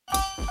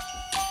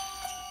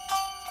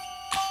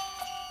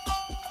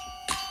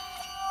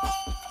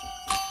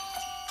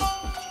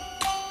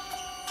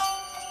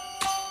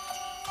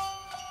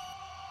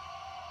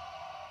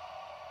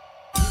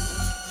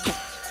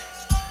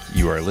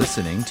are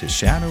listening to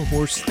Shadow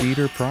Horse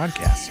Theater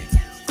Broadcasting.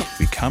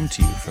 We come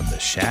to you from the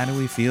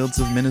shadowy fields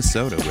of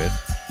Minnesota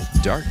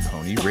with Dark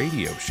Pony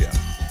Radio Show,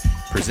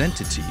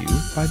 presented to you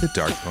by the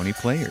Dark Pony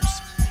Players,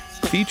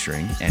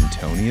 featuring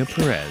Antonia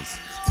Perez,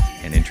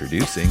 and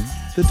introducing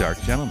the Dark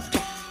Gentleman.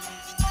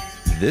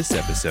 This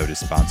episode is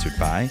sponsored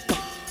by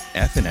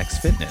F&X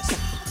Fitness.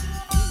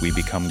 We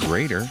become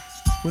greater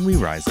when we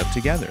rise up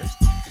together.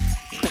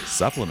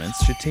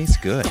 Supplements should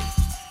taste good.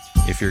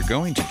 If you're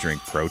going to drink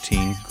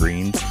protein,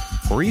 greens,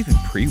 or even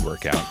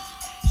pre-workout,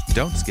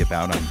 don't skip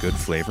out on good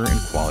flavor and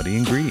quality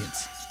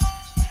ingredients.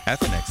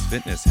 F&X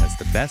Fitness has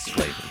the best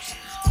flavors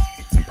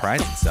and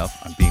prides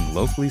itself on being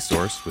locally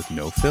sourced with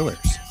no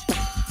fillers.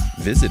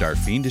 Visit our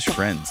fiendish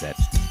friends at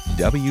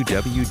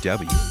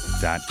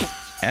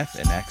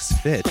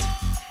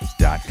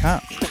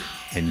www.fnxfit.com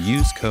and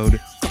use code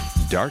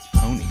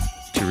DARKPONY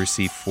to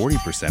receive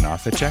 40%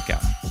 off at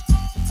checkout.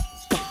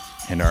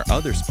 And our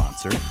other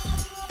sponsor,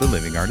 the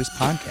Living Artist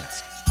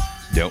Podcast.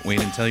 Don't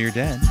wait until you're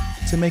dead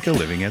to make a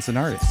living as an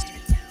artist.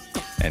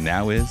 And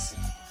now is,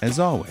 as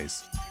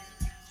always,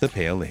 the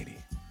Pale Lady.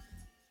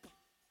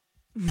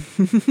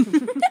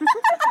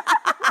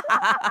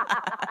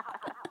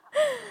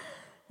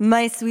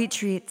 My sweet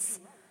treats,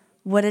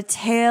 what a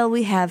tale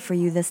we have for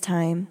you this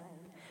time.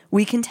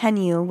 We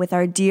continue with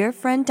our dear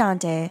friend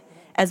Dante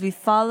as we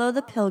follow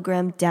the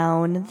pilgrim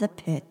down the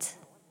pit.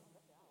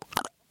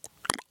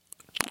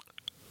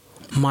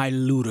 My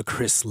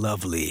ludicrous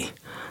lovely,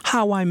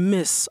 how I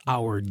miss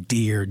our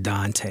dear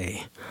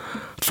Dante.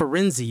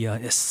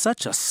 Forenzia is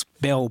such a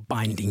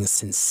spellbinding,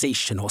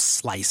 sensational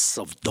slice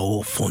of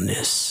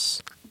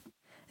dolefulness.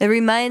 It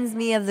reminds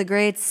me of the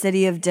great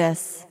city of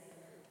Dis.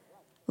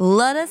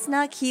 Let us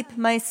not keep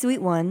my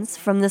sweet ones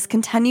from this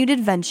continued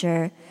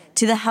adventure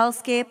to the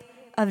hellscape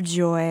of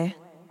joy.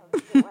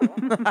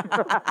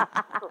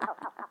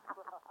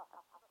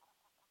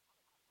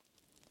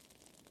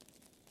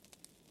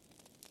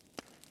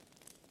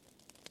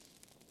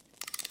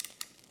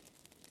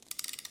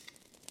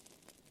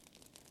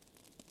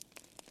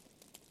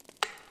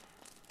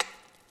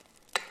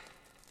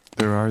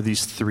 There are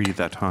these three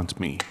that haunt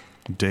me.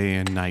 Day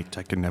and night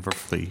I can never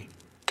flee.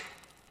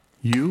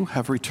 You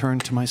have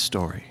returned to my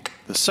story.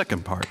 The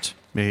second part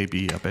may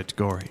be a bit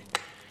gory.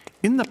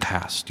 In the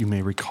past, you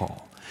may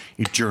recall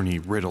a journey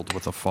riddled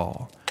with a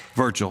fall.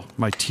 Virgil,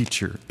 my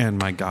teacher and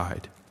my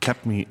guide,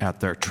 kept me at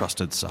their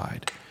trusted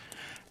side.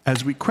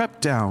 As we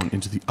crept down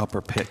into the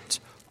upper pit,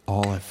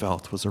 all I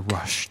felt was a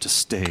rush to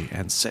stay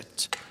and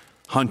sit.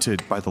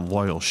 Hunted by the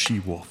loyal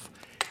she-wolf,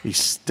 a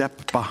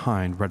step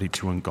behind ready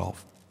to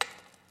engulf.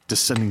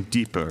 Descending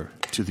deeper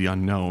to the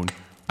unknown,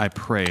 I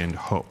pray and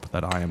hope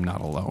that I am not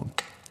alone.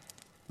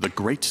 The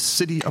great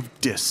city of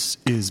Dis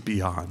is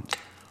beyond.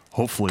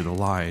 Hopefully the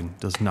lion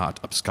does not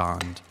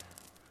abscond.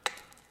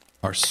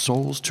 Our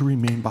souls to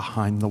remain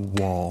behind the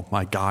wall,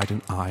 my guide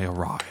and I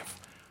arrive.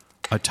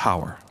 A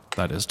tower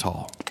that is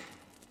tall.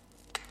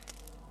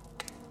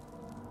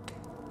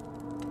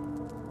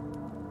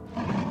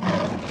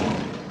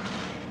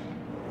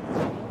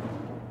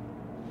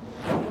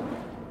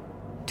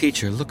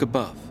 Teacher, look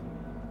above.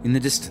 In the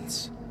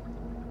distance,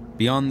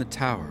 beyond the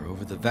tower,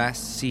 over the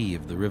vast sea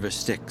of the river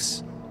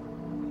Styx,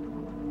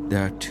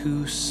 there are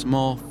two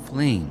small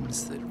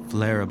flames that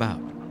flare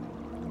about.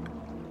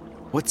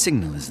 What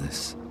signal is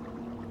this?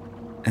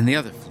 And the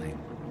other flame,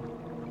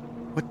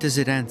 what does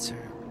it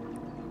answer?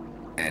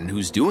 And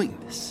who's doing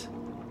this?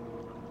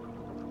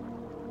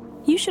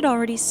 You should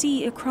already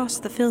see across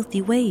the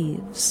filthy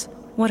waves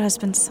what has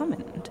been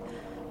summoned,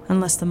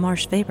 unless the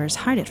marsh vapors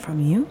hide it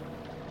from you.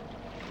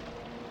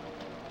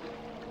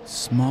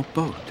 Small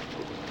boat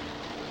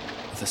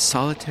with a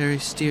solitary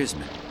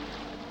steersman.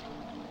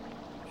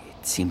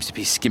 It seems to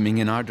be skimming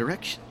in our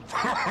direction.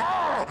 Ha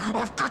ha!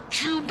 I've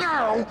got you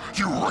now,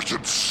 you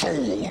wretched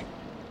soul!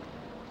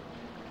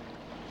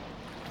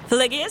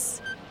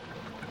 Pelagius?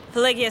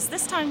 Pelagius,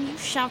 this time you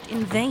shout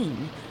in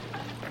vain.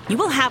 You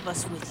will have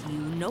us with you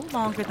no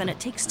longer than it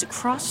takes to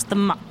cross the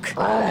muck.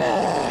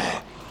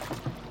 Ah!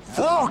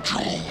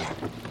 Virgil!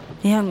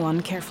 Young one,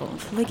 careful.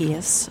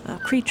 Pelagius, a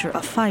creature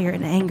of fire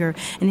and anger,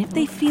 and if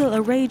they feel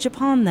a rage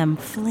upon them,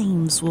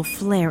 flames will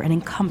flare and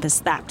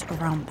encompass that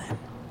around them.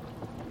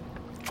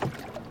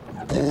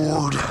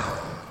 Bored.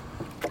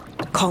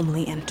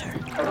 Calmly enter.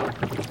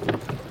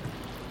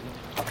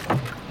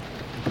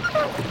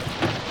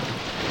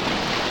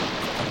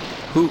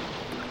 Who?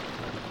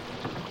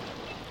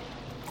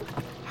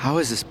 How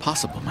is this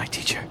possible, my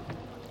teacher?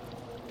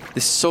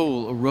 This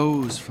soul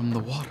arose from the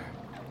water.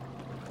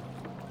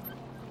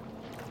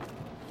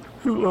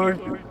 Who are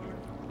you?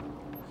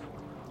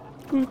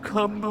 Who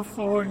come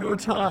before your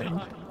time?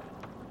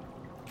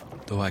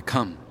 Though I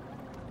come,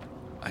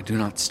 I do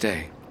not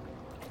stay.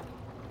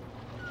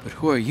 But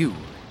who are you,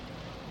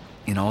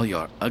 in all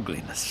your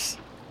ugliness?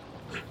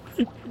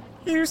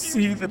 You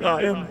see that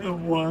I am the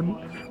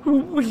one who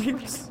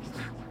weeps.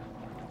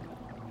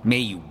 May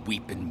you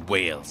weep and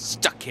wail,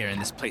 stuck here in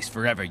this place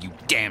forever, you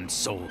damned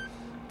soul.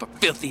 For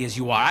filthy as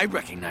you are, I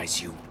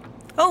recognize you.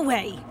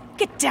 Away!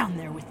 Get down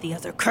there with the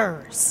other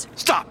curs.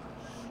 Stop!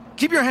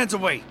 Keep your hands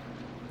away!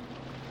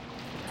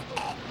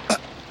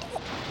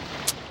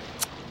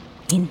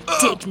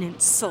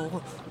 Indignant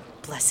soul,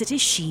 blessed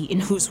is she in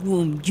whose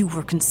womb you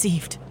were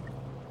conceived.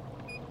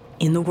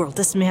 In the world,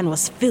 this man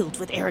was filled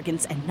with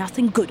arrogance, and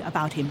nothing good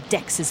about him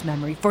decks his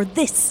memory, for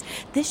this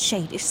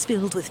shade is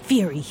filled with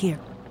fury here.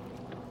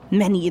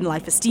 Many in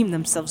life esteem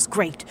themselves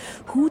great.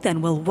 Who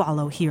then will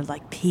wallow here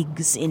like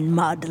pigs in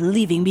mud,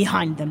 leaving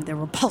behind them their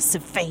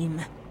repulsive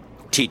fame?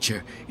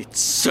 Teacher, it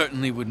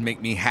certainly would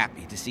make me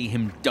happy to see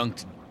him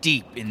dunked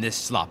deep in this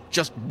slop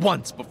just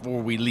once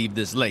before we leave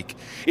this lake.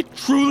 It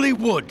truly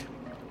would.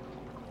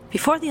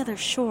 Before the other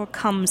shore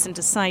comes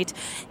into sight,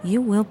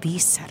 you will be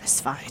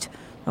satisfied.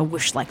 A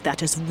wish like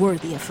that is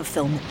worthy of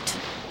fulfillment.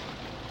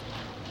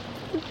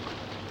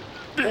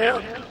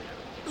 Damn.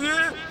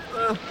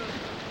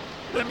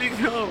 Let me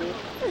go.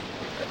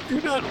 I do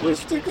not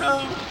wish to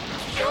go.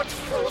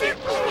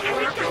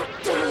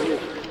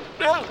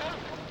 No.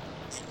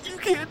 You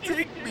can't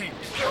take me.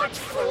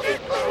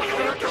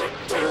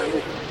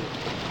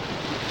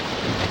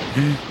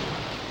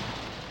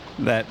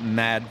 That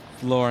mad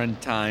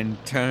Florentine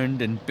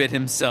turned and bit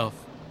himself.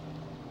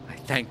 I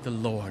thank the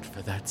Lord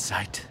for that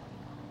sight.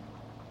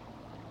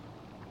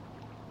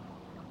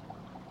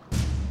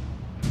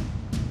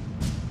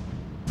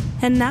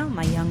 And now,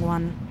 my young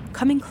one,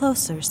 coming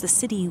closer is the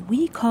city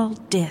we call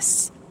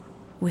Dis,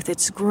 with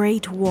its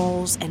great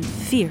walls and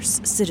fierce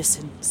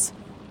citizens.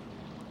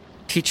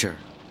 Teacher,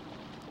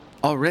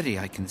 already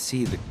I can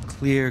see the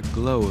clear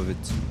glow of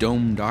its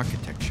domed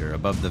architecture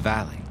above the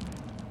valley,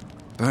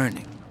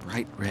 burning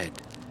bright red,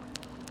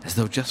 as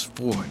though just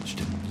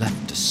forged and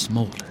left to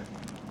smolder.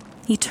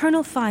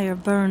 Eternal fire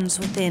burns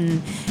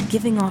within,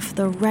 giving off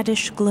the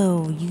reddish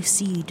glow you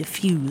see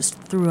diffused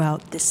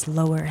throughout this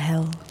lower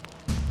hell.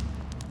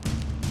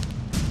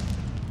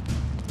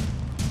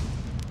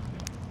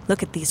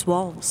 Look at these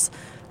walls,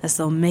 as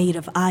though made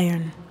of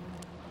iron.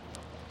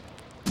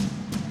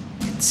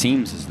 It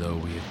seems as though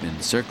we have been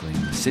circling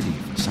the city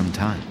for some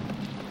time.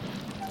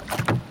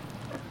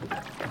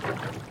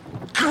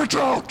 Get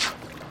out!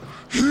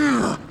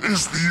 Here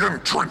is the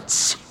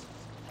entrance!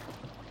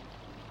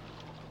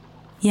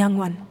 Young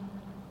one,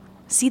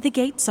 see the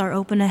gates are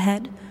open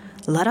ahead?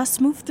 Let us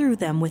move through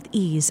them with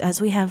ease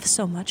as we have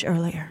so much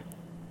earlier.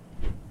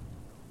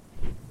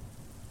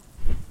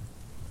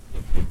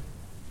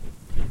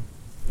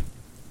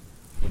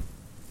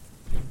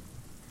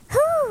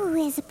 Who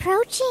is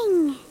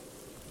approaching?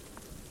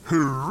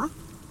 Who?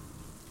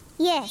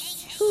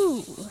 Yes,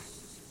 who?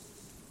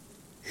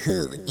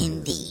 Who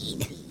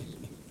indeed?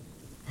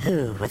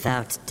 Who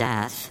without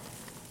death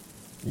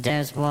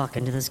dares walk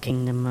into this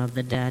kingdom of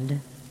the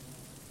dead?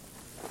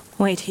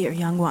 Wait here,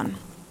 young one.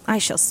 I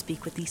shall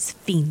speak with these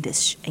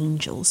fiendish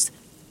angels.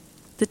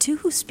 The two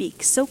who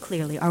speak so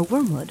clearly are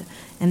Wormwood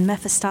and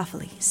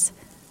Mephistopheles.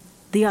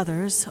 The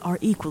others are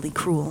equally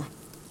cruel.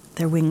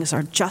 Their wings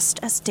are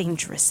just as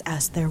dangerous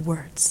as their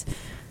words.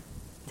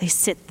 They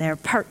sit there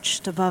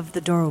perched above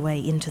the doorway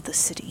into the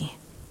city.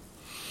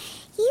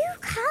 You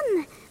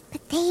come,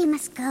 but they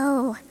must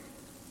go.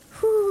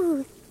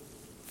 Who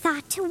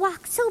thought to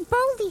walk so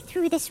boldly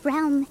through this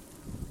realm?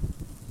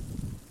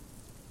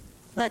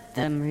 Let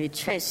them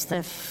retrace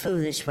their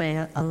foolish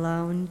way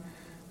alone.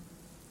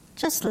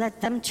 Just let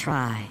them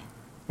try.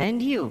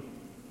 And you,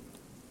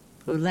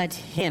 who led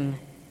him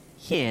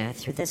here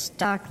through this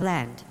dark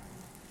land,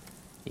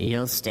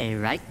 you'll stay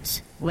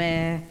right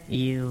where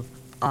you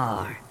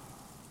are.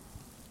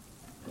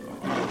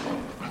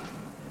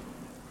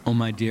 O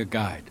my dear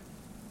guide,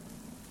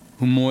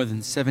 who more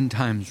than 7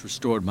 times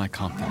restored my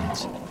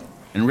confidence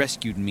and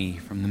rescued me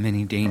from the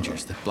many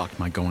dangers that blocked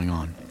my going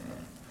on.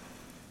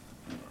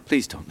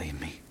 Please don't leave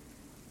me.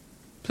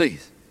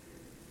 Please.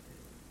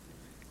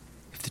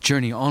 If the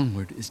journey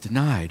onward is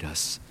denied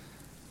us,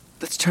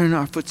 let's turn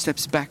our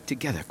footsteps back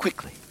together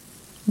quickly.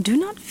 Do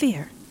not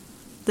fear.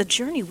 The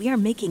journey we are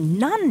making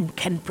none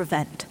can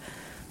prevent.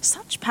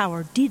 Such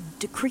power did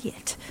decree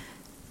it.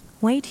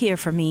 Wait here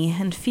for me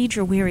and feed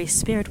your weary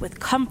spirit with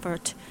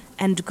comfort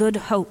and good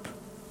hope.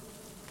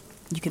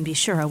 You can be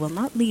sure I will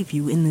not leave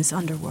you in this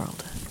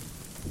underworld.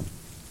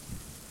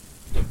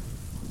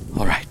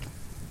 All right.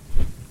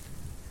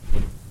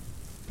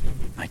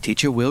 My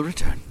teacher will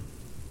return.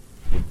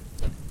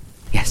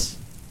 Yes.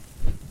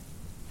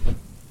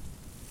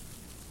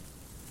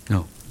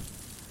 No.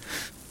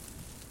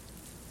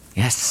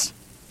 Yes.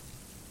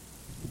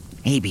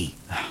 Maybe.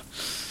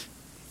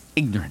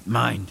 Ignorant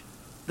mind.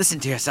 Listen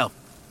to yourself.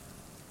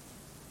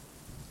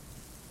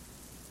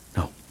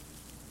 No.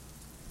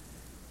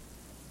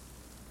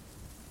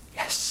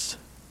 Yes.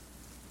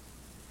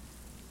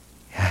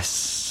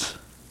 Yes.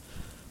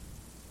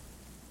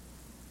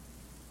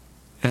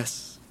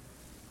 Yes.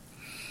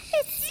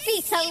 It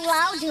speaks out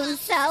loud to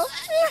himself.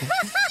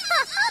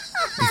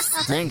 It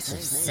stinks of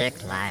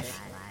sick life,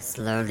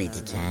 slowly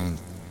decaying.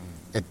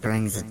 It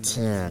brings a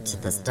tear to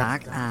this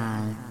dark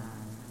eye.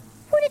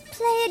 Would it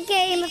play a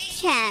game of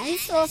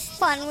chance or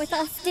fun with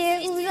us, dear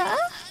Uza?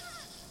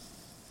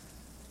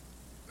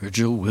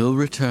 Virgil will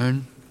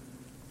return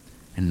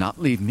and not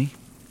leave me.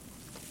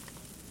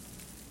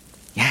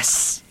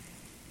 Yes.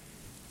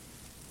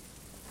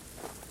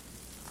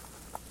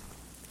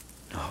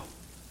 No.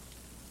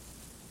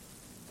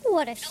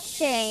 What a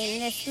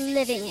shame this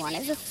living one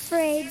is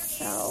afraid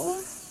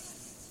so.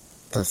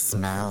 The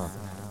smell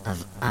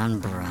of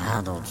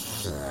unbridled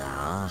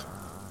fear.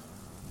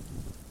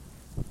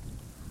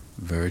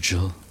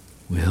 Virgil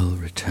will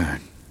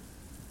return.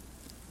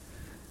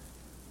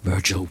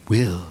 Virgil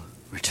will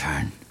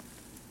return.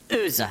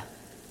 Uza,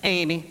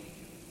 Amy,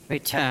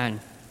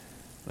 return.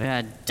 We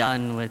are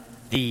done with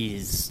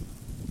these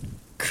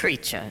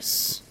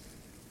creatures.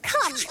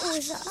 Come,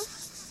 Uza.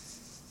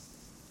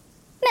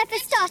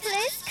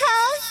 Mephistopheles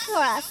calls for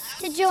us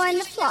to join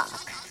the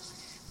flock.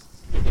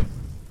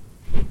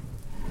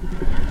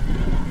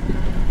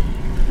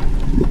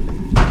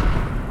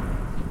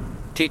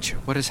 Teacher,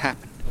 what has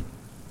happened?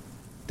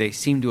 They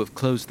seem to have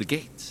closed the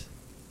gates.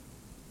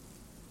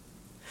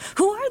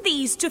 Who are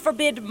these to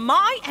forbid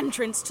my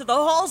entrance to the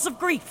halls of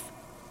grief?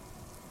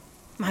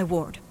 My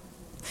ward,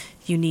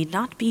 you need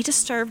not be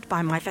disturbed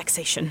by my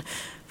vexation,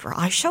 for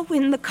I shall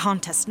win the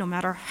contest no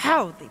matter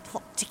how they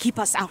plot to keep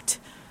us out.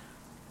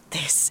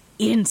 This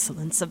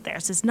insolence of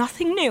theirs is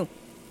nothing new.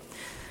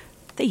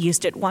 They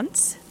used it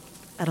once,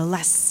 at a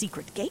less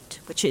secret gate,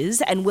 which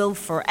is and will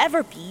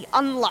forever be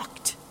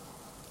unlocked.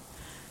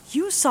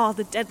 You saw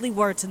the deadly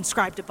words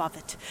inscribed above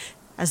it,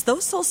 as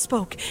those souls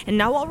spoke, and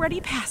now already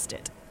past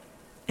it.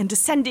 And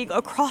descending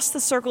across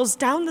the circles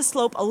down the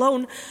slope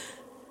alone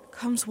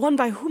comes one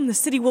by whom the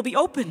city will be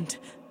opened.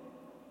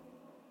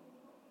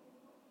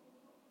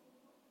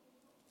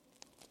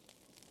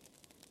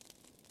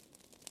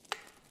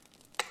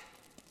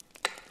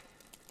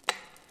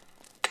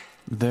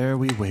 There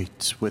we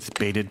wait with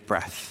bated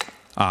breath,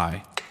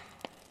 I,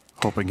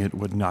 hoping it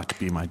would not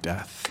be my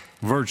death.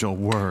 Virgil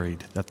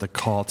worried that the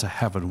call to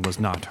heaven was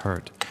not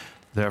heard,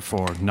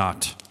 therefore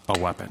not a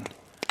weapon.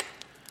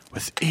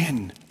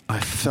 Within,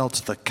 I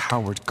felt the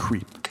coward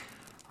creep.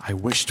 I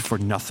wished for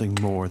nothing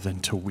more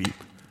than to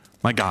weep.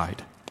 My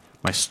guide,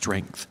 my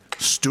strength,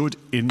 stood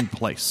in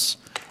place,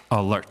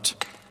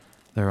 alert.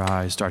 Their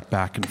eyes dart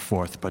back and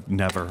forth, but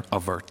never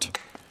avert.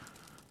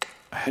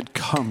 I had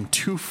come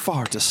too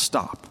far to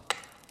stop,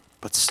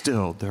 but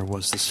still there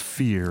was this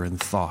fear in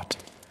thought.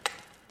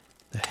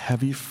 The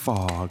heavy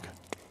fog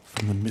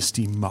from the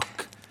misty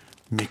muck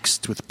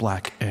mixed with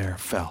black air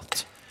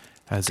felt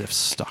as if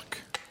stuck.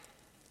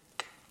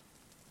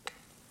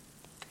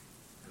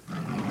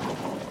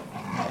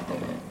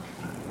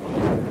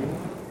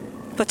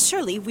 But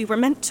surely we were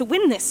meant to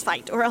win this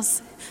fight, or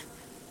else...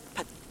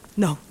 But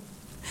no,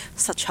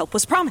 such help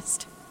was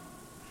promised.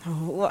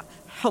 Oh,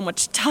 how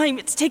much time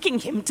it's taking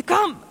him to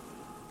come!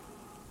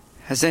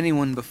 Has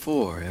anyone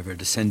before ever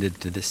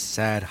descended to this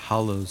sad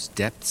hollow's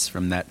depths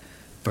from that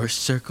first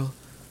circle,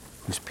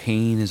 whose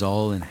pain is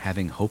all in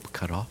having hope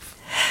cut off?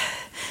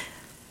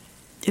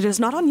 It is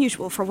not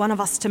unusual for one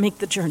of us to make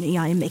the journey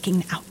I am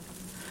making now.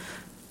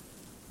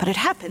 But it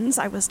happens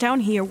I was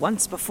down here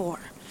once before,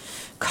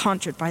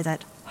 conjured by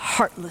that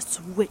heartless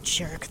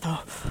witch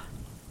Erictho.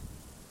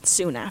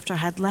 Soon after I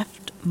had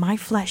left my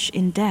flesh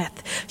in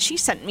death, she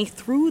sent me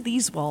through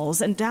these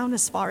walls and down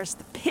as far as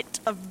the pit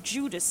of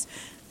Judas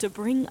to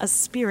bring a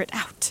spirit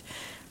out.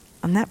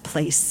 And that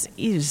place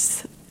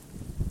is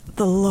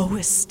the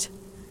lowest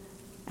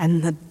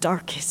and the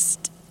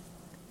darkest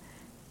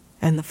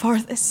and the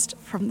farthest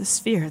from the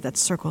sphere that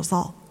circles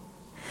all.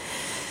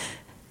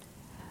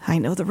 I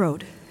know the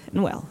road,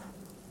 and well,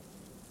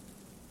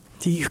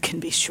 you can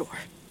be sure.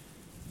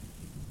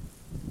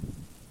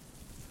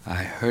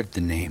 I heard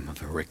the name of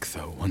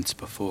Erictho once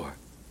before.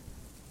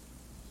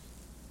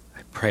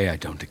 I pray I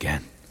don't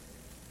again.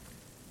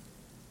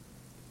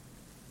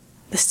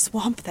 The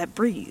swamp that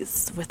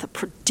breathes with a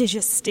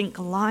prodigious stink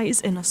lies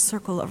in a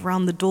circle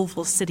around the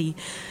doleful city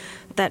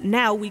that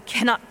now we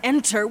cannot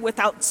enter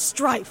without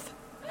strife.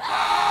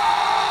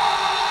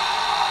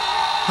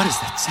 What is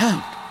that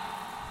sound?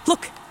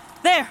 Look,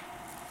 there,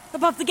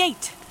 above the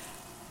gate.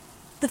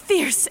 The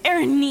fierce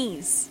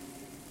Erinese.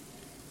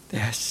 They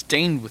are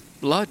stained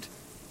with blood.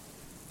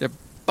 Their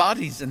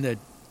bodies and their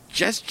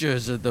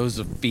gestures are those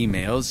of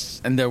females,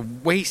 and their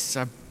waists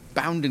are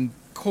bound in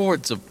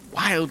cords of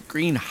wild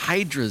green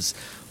hydras.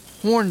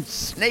 Horned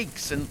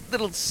snakes and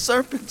little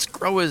serpents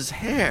grow as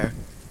hair.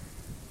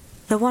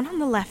 The one on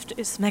the left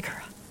is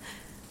Megara.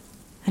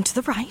 And to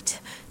the right,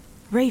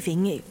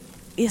 raving,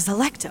 is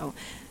Alecto.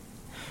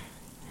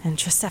 And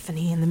Trysephone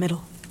in the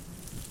middle.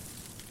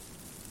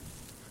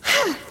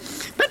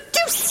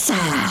 Medusa!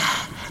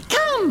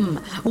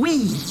 Come, we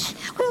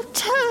will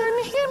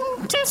turn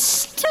him to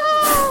stone!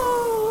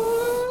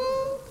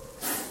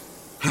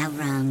 How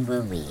wrong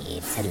were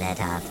we to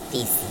let off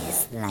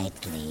Theseus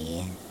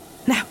lightly?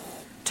 Now,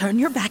 turn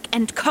your back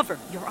and cover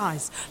your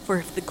eyes, for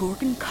if the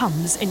Gorgon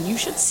comes and you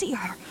should see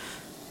her,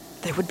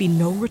 there would be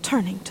no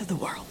returning to the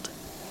world.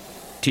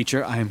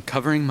 Teacher, I am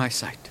covering my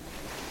sight.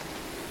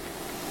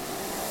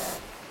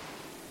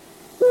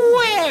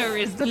 Where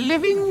is the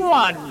living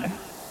one?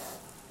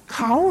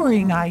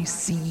 Cowering, I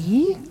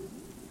see.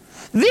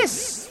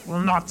 This will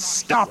not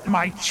stop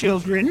my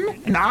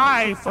children, and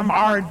I from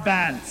our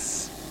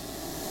advance.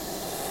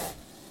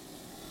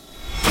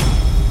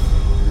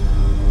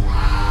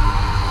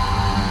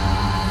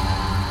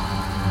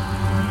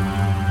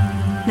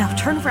 Now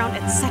turn around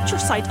and set your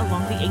sight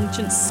along the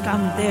ancient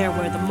scum there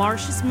where the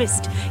marsh's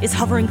mist is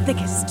hovering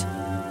thickest.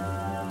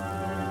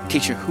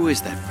 Teacher, who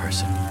is that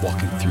person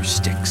walking through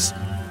sticks,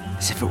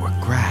 as if it were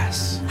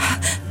grass?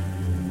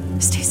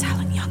 Stay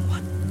silent, young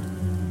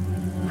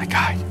one. My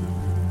guide,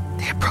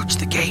 they approach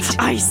the gate.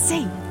 I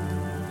say,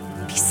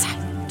 be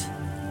silent.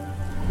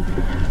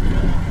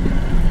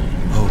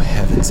 O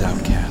heaven's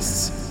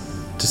outcasts,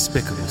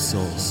 despicable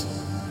souls,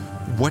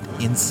 what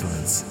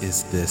insolence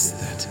is this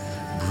that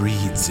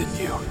breeds in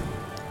you?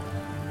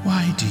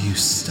 Why do you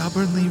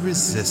stubbornly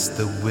resist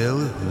the will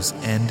whose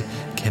end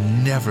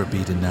can never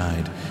be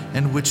denied,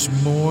 and which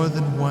more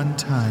than one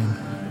time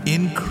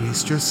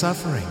increased your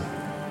suffering?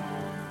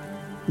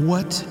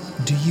 What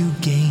do you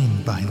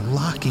gain by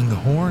locking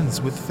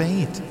horns with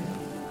fate?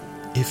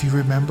 If you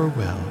remember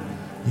well,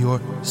 your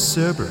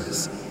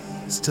Cerberus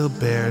still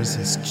bears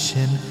his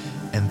chin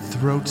and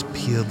throat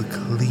peeled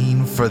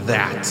clean for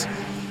that.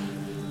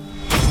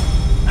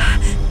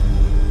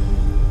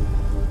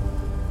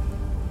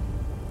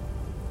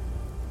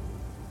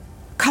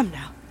 Come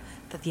now,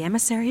 that the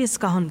emissary is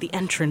gone, the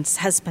entrance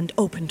has been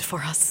opened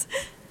for us.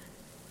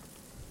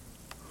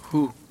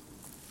 Who?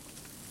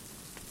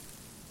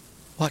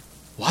 What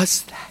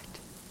was that?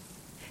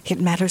 It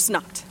matters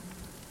not.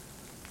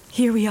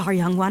 Here we are,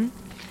 young one.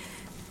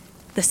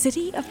 The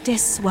city of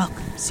Dis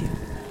welcomes you.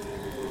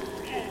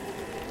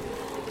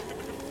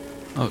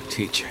 Oh,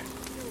 teacher.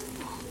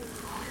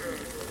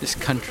 This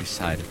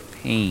countryside of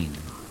pain and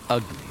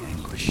ugly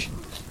anguish.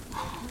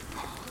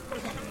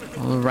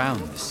 All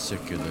around this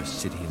circular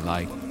city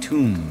lie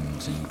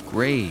tombs and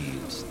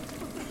graves,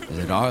 as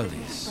at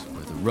Arles,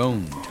 where the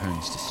Rhone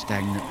turns to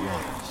stagnant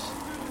waters.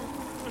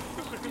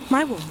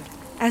 My ward,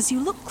 as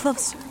you look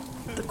closer,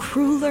 the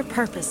crueler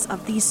purpose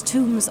of these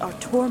tombs are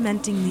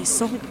tormenting these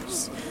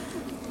souls,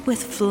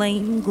 with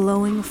flame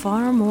glowing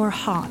far more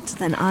hot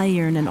than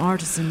iron an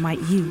artisan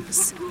might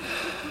use.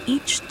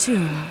 Each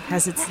tomb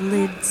has its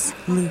lids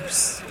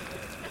loose,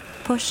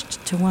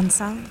 pushed to one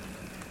side,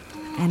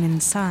 and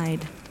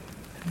inside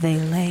they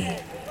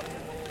lay.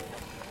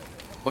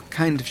 What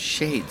kind of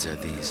shades are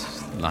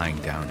these lying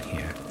down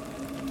here,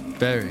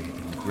 buried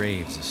in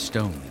graves of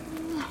stone,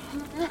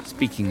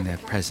 speaking their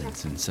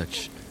presence in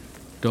such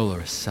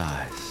dolorous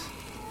sighs?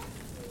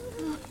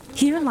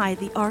 Here lie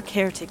the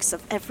arch-heretics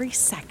of every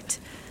sect,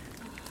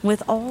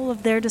 with all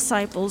of their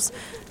disciples.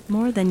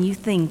 More than you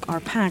think are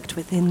packed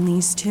within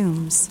these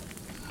tombs.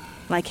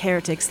 Like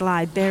heretics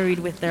lie buried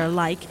with their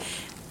like,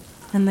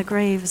 and the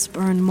graves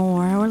burn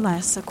more or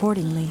less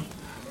accordingly.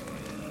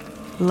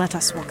 Let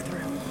us walk through.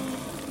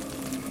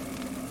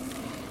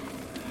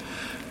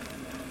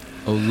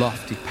 O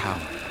lofty power,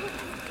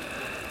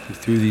 who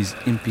through these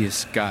impious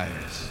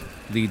skies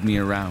lead me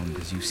around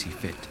as you see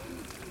fit.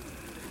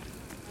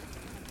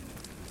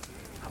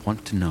 I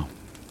want to know.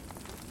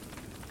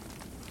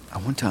 I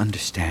want to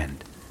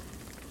understand.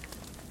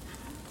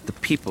 The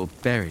people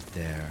buried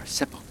there are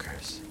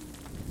sepulchres.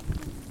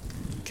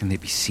 Can they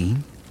be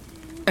seen?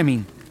 I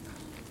mean,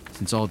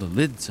 since all the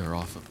lids are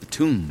off of the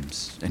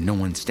tombs and no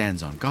one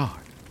stands on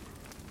guard.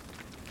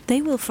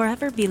 They will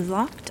forever be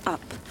locked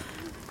up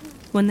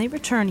when they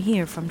return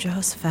here from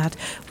Jehoshaphat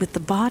with the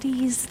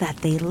bodies that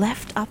they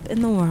left up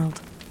in the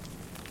world.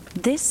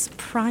 This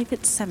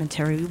private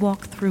cemetery we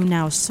walk through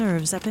now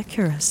serves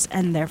Epicurus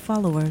and their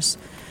followers,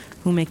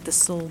 who make the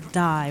soul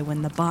die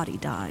when the body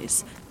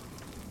dies.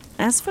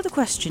 As for the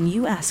question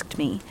you asked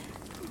me,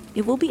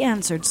 it will be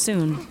answered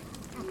soon.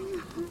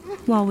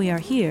 While we are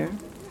here,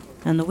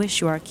 and the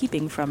wish you are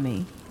keeping from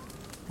me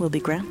will be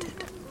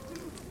granted.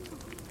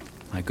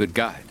 My good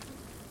guide,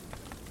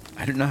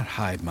 I do not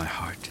hide my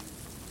heart.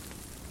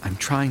 I'm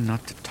trying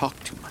not to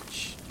talk too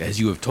much, as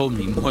you have told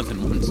me more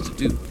than once to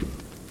do.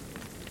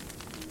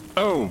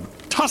 Oh,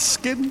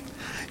 Tuscan,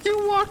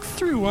 you walk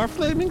through our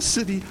flaming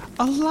city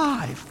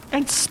alive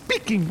and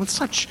speaking with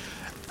such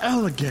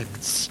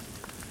elegance.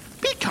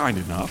 Be kind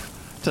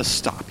enough to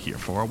stop here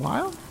for a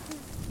while.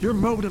 Your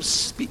mode of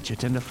speech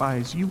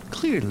identifies you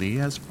clearly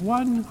as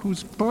one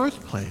whose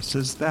birthplace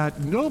is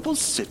that noble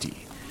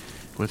city,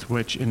 with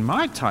which in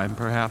my time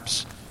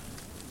perhaps,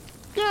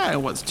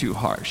 it was too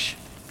harsh.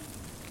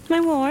 My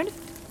ward,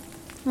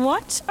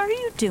 what are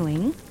you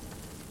doing?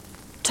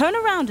 Turn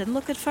around and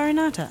look at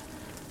Farinata,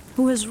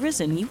 who has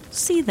risen. You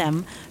see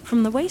them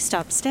from the waist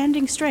up,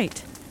 standing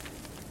straight.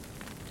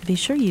 Be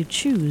sure you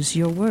choose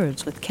your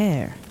words with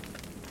care.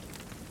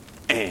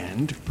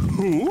 And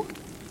who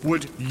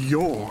would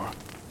your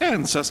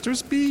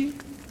ancestors be?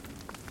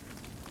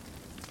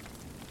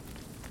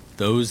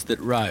 Those that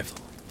rival.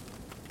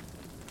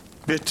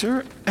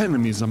 Bitter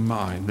enemies of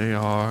mine they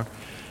are,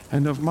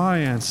 and of my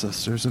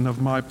ancestors and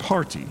of my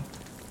party.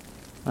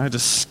 I had to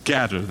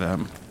scatter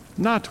them,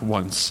 not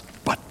once,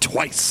 but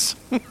twice.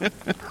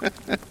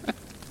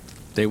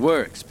 They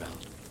were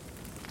expelled,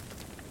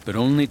 but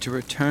only to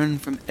return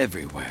from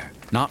everywhere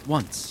Not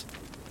once,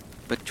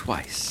 but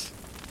twice.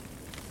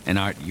 An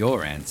art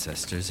your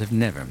ancestors have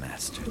never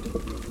mastered.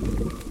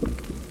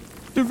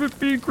 If it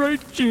be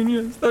great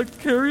genius that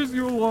carries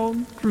you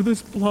along through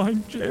this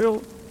blind jail,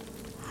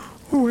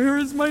 where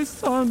is my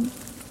son?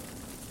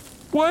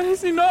 Why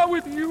is he not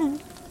with you?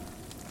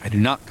 I do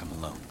not come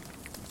alone.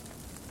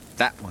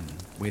 That one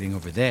waiting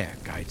over there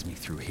guides me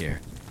through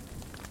here.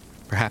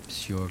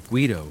 Perhaps your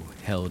Guido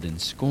held in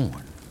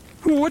scorn.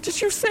 What did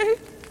you say?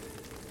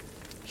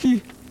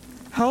 He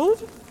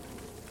held?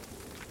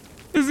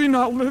 Is he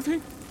not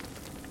living?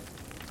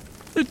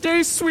 The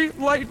day's sweet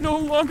light no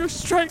longer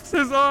strikes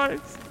his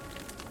eyes.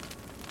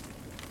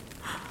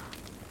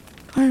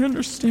 I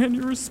understand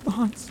your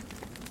response.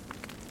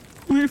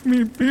 Leave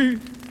me be.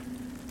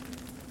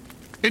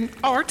 In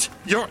art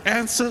your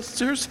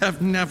ancestors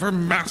have never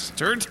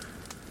mastered.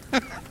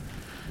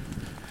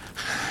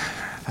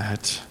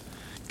 That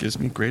gives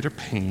me greater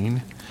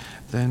pain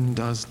than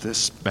does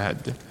this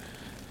bed.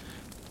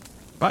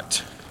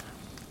 But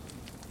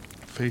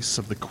the face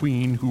of the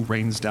queen who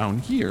reigns down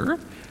here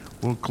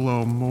will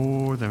glow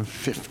more than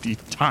 50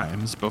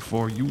 times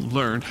before you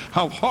learn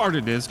how hard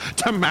it is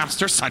to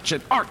master such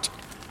an art.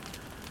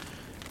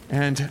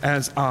 And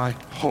as I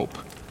hope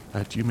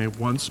that you may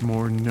once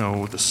more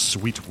know the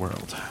sweet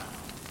world,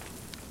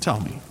 tell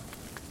me,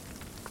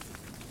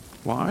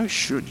 why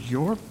should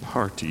your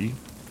party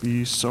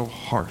be so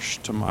harsh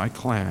to my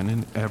clan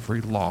in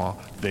every law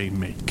they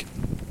make?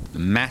 The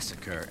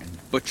massacre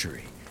and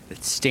butchery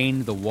that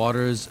stained the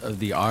waters of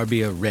the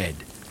Arbia red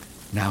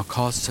now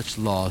cause such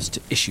laws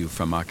to issue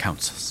from our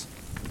councils.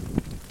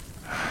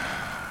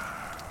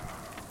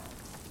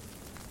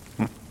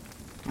 It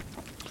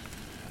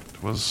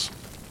was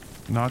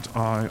not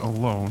I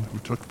alone who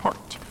took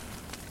part,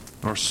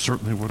 nor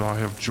certainly would I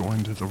have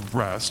joined the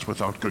rest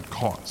without good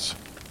cause.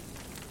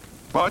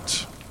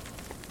 But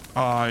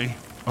I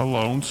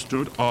alone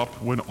stood up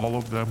when all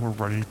of them were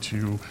ready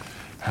to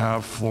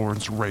have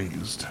Florence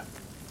razed.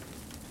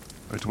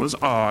 It was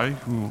I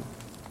who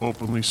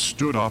openly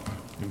stood up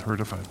in her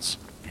defense.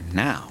 And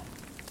now,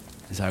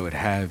 as I would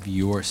have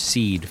your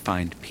seed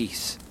find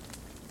peace,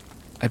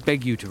 I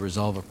beg you to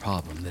resolve a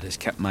problem that has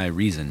kept my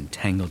reason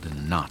tangled in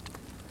a knot.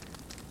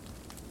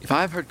 If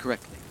I've heard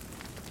correctly,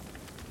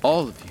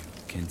 all of you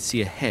can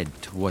see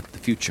ahead to what the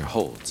future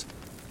holds,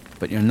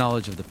 but your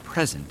knowledge of the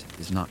present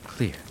is not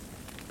clear.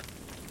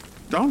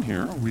 Down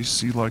here, we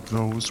see like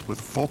those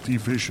with faulty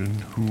vision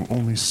who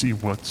only see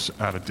what's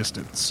at a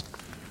distance.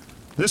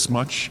 This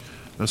much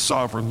the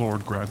Sovereign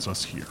Lord grants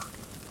us here.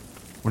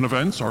 When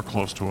events are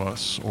close to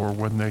us, or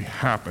when they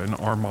happen,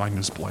 our mind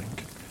is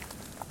blank.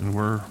 And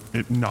were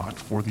it not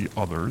for the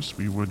others,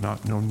 we would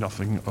not know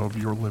nothing of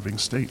your living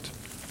state.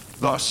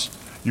 Thus,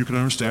 you can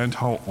understand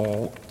how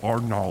all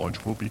our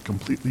knowledge will be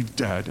completely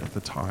dead at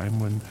the time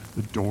when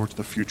the door to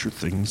the future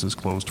things is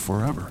closed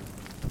forever.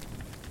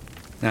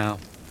 Now,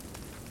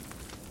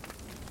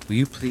 will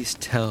you please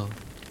tell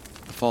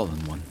the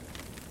fallen one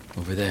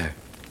over there?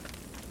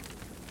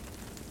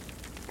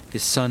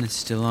 His son is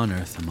still on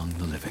earth among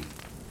the living.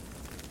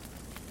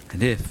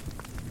 And if,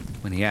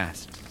 when he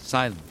asked,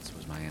 silence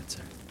was my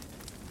answer,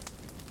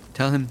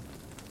 tell him,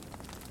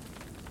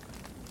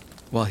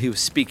 while he was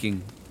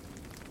speaking,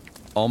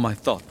 all my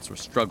thoughts were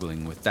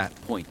struggling with that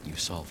point you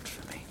solved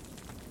for me.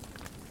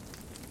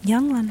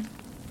 Young one,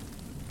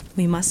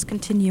 we must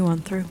continue on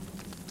through.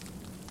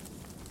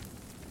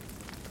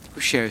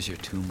 Who shares your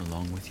tomb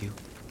along with you?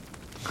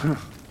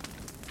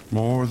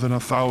 More than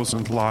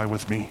 1,000 lie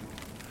with me.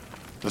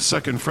 The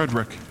second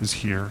Frederick is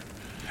here,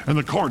 and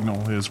the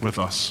Cardinal is with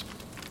us.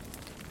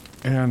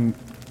 And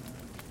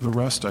the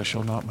rest I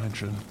shall not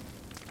mention.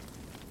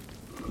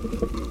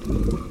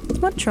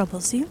 What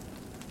troubles you?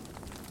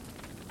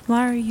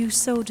 Why are you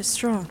so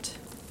distraught?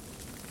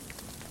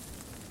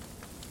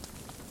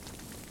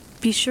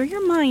 Be sure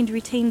your mind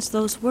retains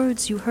those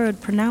words you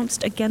heard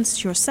pronounced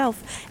against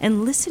yourself,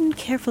 and listen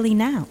carefully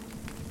now.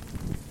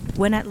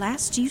 When at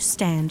last you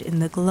stand in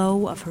the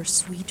glow of her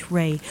sweet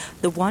ray,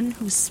 the one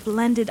whose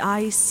splendid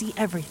eyes see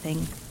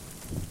everything,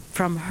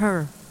 from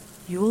her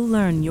you will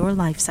learn your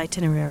life's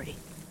itinerary.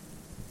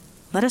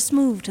 Let us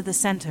move to the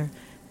center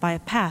by a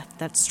path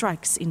that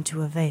strikes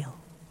into a veil.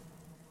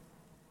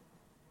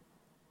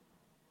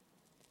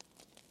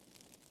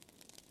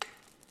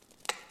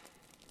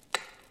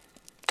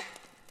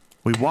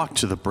 We walked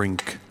to the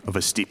brink of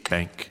a steep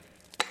bank.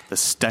 The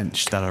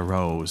stench that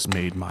arose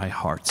made my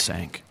heart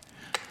sank.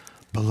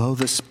 Below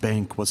this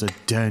bank was a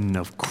den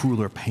of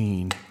crueler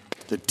pain.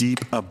 The deep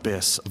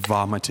abyss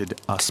vomited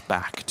us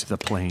back to the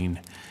plain.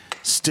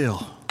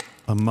 Still,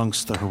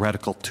 amongst the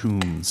heretical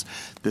tombs,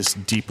 this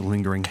deep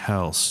lingering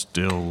hell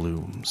still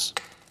looms.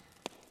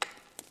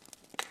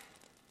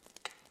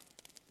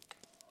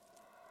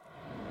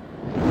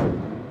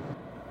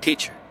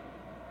 Teacher,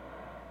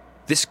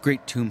 this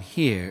great tomb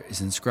here is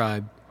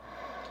inscribed,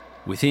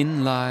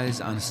 "Within lies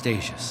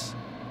Anastasius,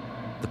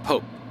 the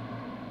Pope,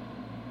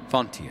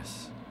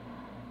 Fontius,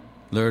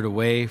 lured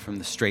away from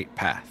the straight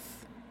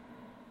path."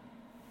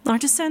 Our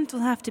descent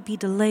will have to be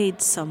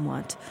delayed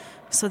somewhat,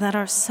 so that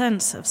our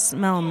sense of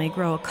smell may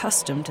grow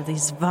accustomed to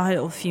these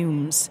vile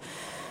fumes.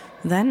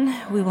 Then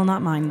we will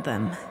not mind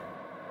them.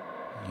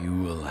 You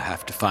will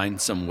have to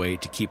find some way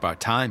to keep our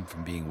time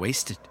from being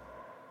wasted.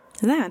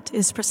 That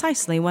is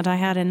precisely what I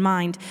had in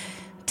mind.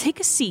 Take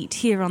a seat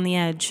here on the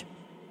edge.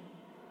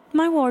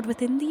 My ward,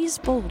 within these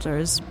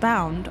boulders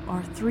bound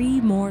are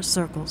 3 more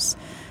circles,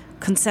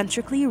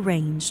 concentrically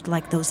arranged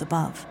like those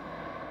above,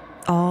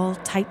 all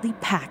tightly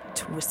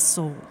packed with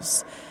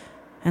souls,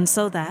 and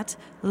so that,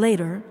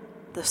 later,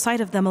 the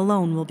sight of them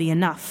alone will be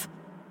enough.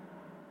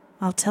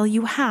 I'll tell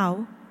you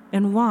how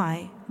and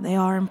why they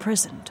are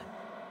imprisoned.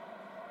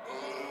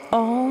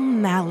 All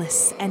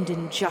malice and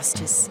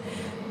injustice,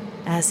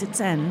 as its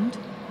end,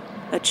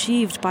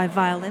 achieved by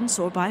violence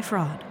or by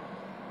fraud.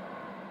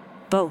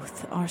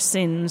 Both are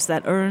sins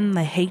that earn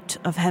the hate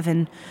of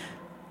heaven.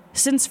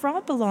 Since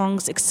fraud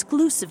belongs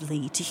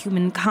exclusively to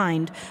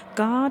humankind,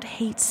 God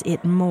hates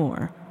it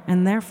more,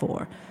 and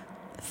therefore,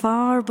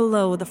 far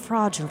below the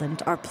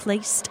fraudulent are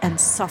placed and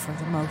suffer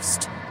the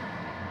most.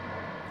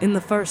 In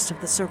the first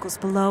of the circles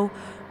below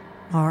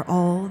are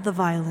all the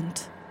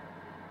violent.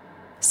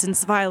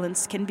 Since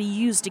violence can be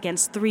used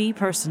against 3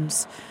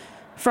 persons,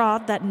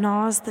 fraud that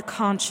gnaws the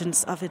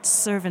conscience of its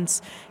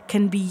servants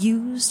can be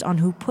used on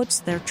who puts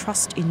their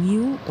trust in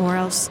you, or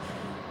else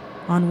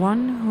on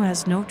one who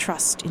has no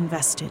trust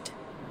invested.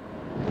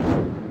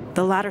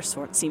 The latter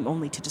sort seem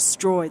only to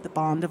destroy the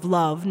bond of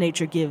love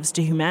nature gives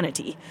to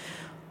humanity.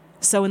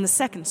 So in the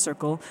second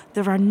circle,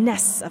 there are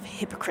nests of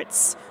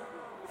hypocrites,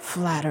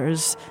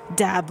 flatterers,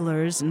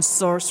 dabblers in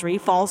sorcery,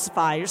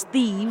 falsifiers,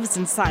 thieves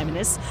and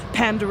simonists,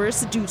 panderers,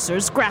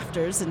 seducers,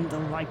 grafters, and the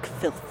like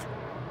filth.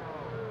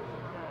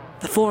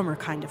 The former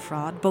kind of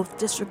fraud both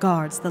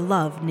disregards the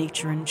love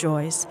nature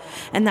enjoys,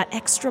 and that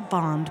extra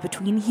bond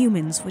between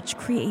humans which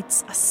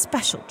creates a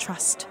special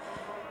trust.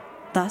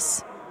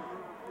 Thus,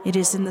 it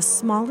is in the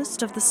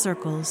smallest of the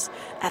circles,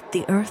 at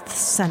the earth's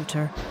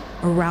center,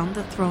 around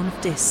the throne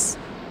of Dis,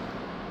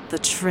 the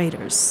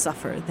traitors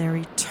suffer their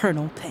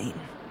eternal pain.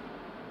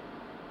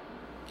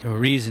 Your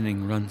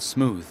reasoning runs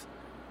smooth,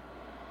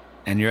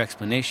 and your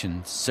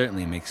explanation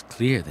certainly makes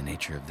clear the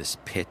nature of this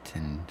pit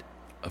and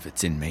of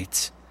its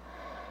inmates.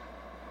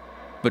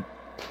 But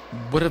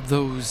what of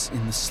those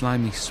in the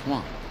slimy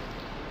swamp?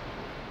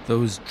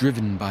 Those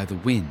driven by the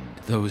wind,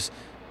 those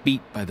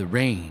beat by the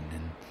rain,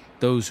 and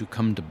those who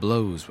come to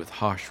blows with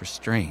harsh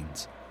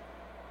restraints?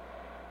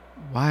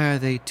 Why are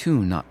they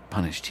too not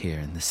punished here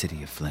in the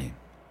City of Flame?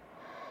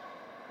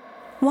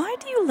 Why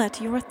do you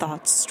let your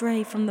thoughts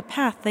stray from the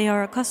path they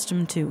are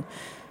accustomed to?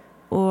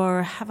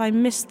 Or have I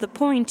missed the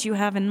point you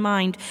have in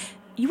mind?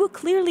 You will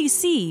clearly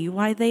see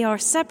why they are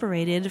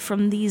separated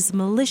from these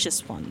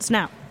malicious ones.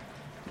 Now,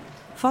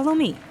 follow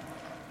me.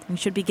 We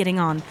should be getting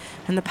on,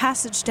 and the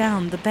passage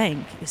down the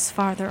bank is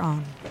farther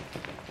on.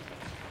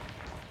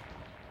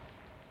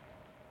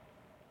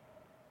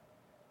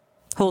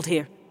 Hold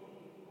here.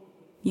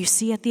 You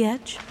see at the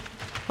edge,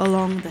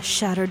 along the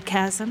shattered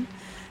chasm,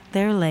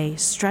 there lay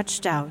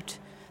stretched out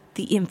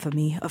the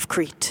infamy of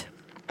Crete.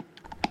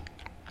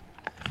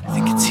 I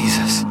think it sees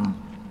us.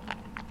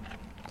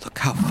 Look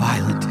how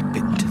violent it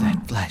bit into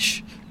that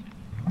flesh.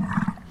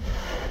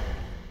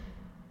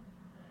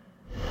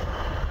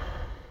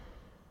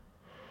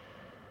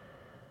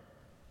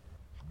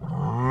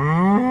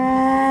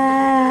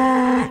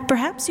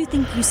 Perhaps you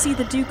think you see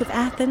the Duke of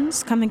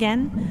Athens come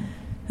again,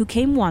 who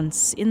came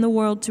once in the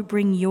world to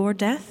bring your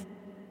death?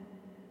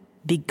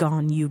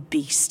 Begone, you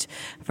beast,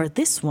 for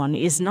this one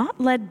is not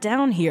led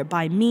down here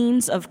by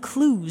means of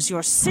clues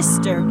your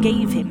sister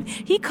gave him.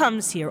 He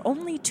comes here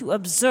only to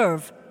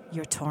observe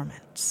your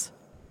torments.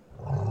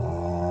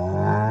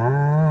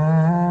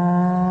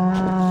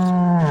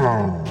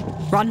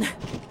 Run!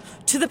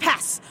 To the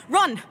pass!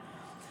 Run!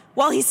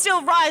 While he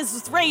still writhes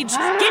with rage,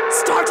 get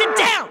started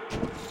down!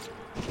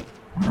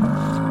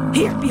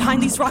 Here,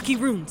 behind these rocky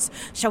ruins.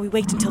 Shall we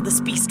wait until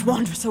this beast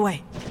wanders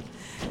away?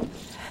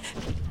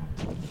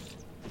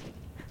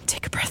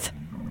 Take a breath,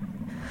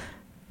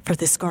 for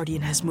this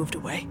guardian has moved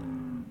away.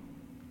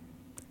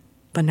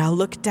 But now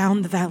look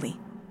down the valley.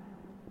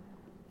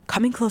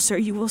 Coming closer,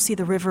 you will see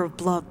the river of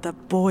blood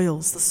that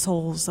boils the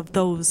souls of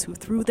those who,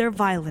 through their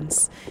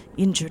violence,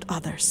 injured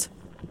others.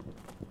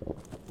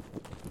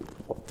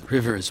 The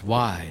river is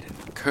wide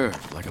and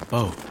curved like a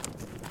bow.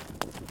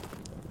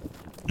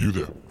 You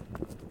there.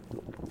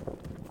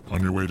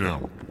 On your way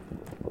down.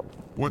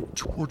 What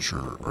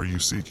torture are you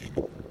seeking?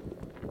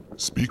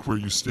 Speak where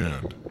you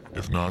stand.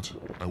 If not,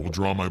 I will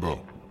draw my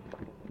bow.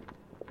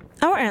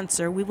 Our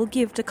answer we will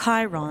give to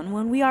Chiron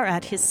when we are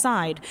at his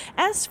side.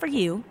 As for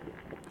you,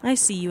 I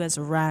see you as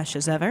rash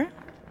as ever.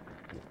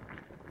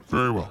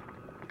 Very well.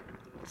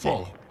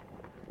 Follow.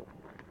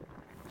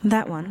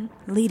 That one,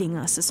 leading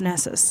us, is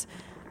Nessus.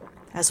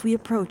 As we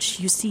approach,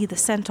 you see the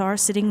centaur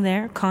sitting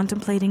there,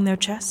 contemplating their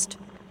chest?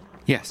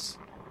 Yes.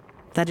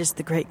 That is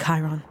the great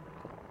Chiron,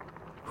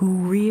 who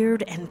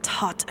reared and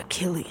taught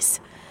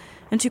Achilles.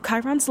 And to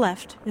Chiron's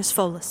left is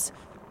Pholus,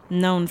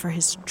 known for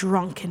his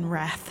drunken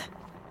wrath.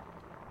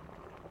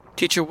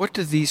 Teacher, what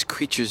do these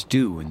creatures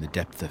do in the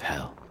depth of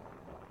hell?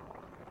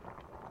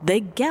 They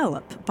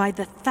gallop by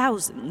the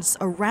thousands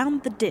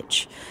around the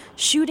ditch,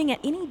 shooting at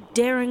any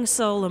daring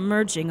soul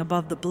emerging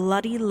above the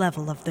bloody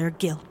level of their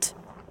guilt.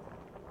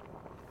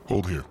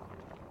 Hold here.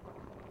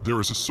 There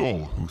is a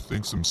soul who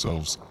thinks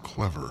themselves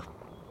clever.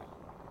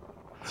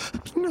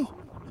 No.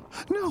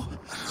 No.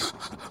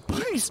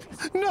 Please,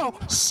 no.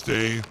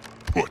 Stay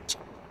put.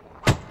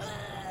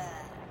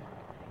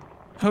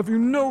 Have you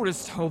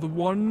noticed how the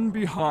one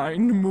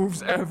behind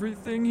moves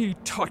everything he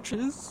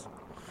touches?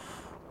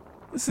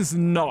 This is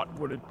not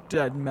what a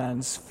dead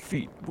man's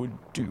feet would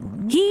do.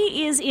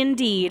 He is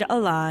indeed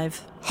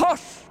alive.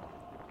 Hush!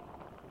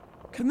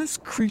 Can this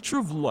creature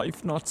of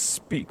life not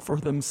speak for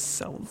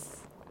themselves?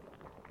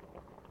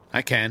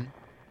 I can.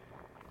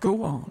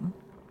 Go on.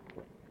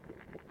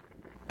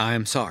 I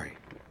am sorry,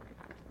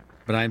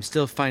 but I am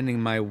still finding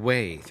my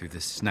way through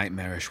this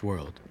nightmarish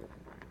world.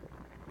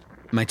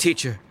 My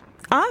teacher...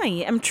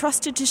 I am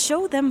trusted to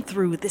show them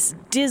through this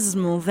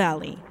dismal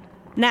valley.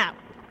 Now,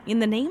 in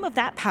the name of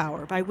that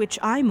power by which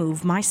I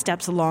move my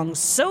steps along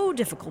so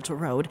difficult a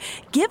road,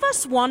 give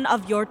us one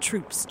of your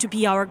troops to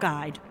be our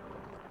guide,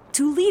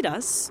 to lead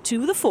us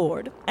to the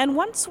ford, and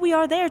once we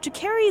are there, to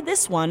carry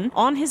this one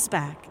on his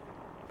back,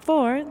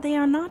 for they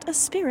are not a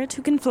spirit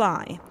who can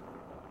fly.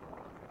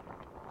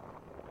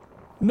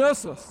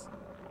 Nessus,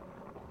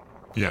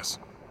 Yes.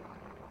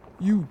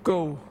 you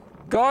go.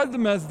 Guide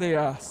them as they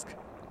ask.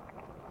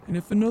 And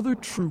if another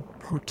troop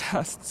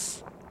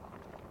protests,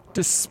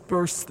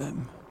 disperse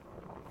them.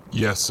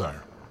 Yes,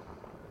 sire.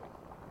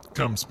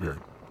 Come, Spirit.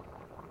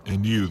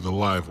 And you, the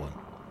live one,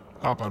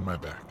 hop on my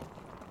back.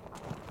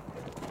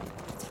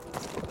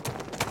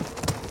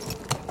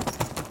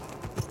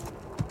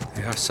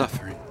 They are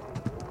suffering.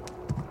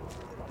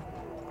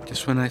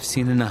 Just when I've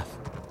seen enough,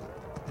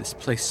 this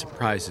place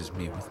surprises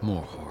me with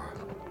more horror.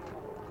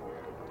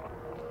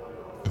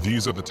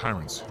 These are the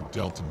tyrants who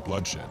dealt in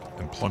bloodshed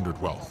and plundered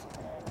wealth.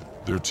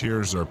 Their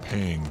tears are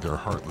paying their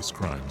heartless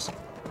crimes.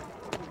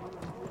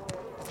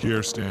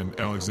 Here stand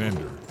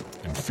Alexander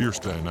and fierce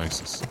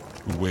Dionysus,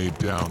 who weighed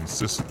down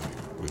Sicily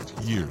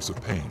with years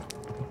of pain.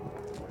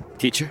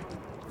 Teacher?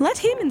 Let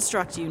him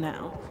instruct you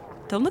now.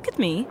 Don't look at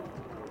me.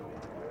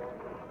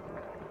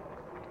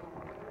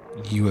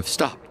 You have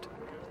stopped.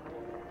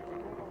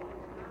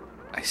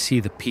 I see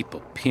the people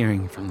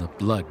peering from the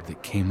blood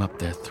that came up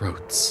their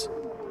throats.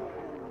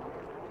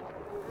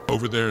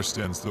 Over there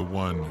stands the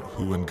one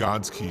who, in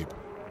God's keep,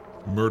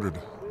 murdered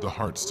the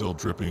heart still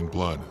dripping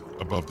blood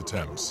above the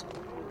Thames.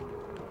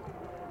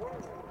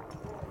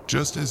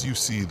 Just as you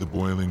see the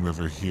boiling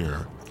river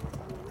here,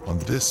 on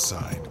this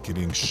side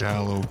getting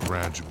shallow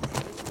gradually,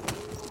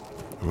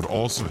 I would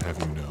also have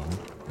you know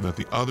that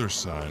the other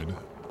side,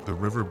 the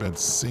riverbed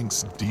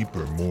sinks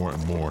deeper more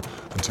and more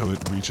until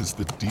it reaches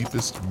the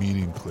deepest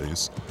meeting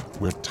place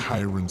where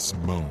tyrants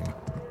moan.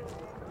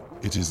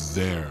 It is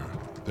there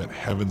that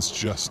heaven's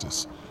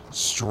justice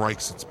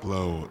strikes its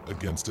blow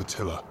against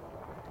Attila,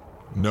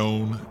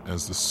 known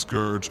as the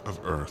Scourge of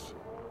Earth,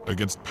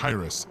 against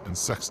Pyrrhus and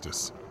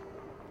Sextus,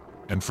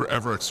 and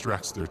forever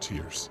extracts their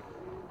tears.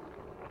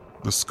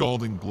 The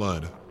scalding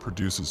blood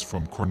produces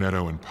from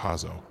Cornetto and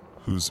Pazzo,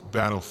 whose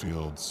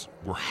battlefields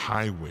were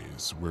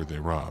highways where they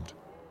robbed.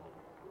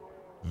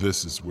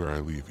 This is where I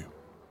leave you.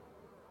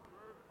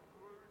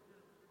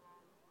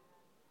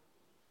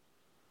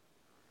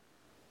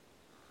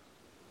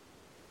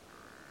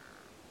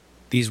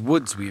 These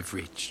woods we have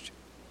reached,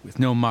 with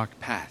no marked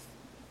path.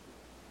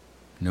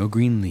 No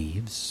green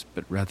leaves,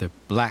 but rather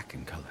black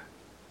in color.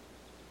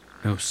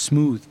 No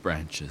smooth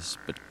branches,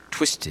 but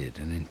twisted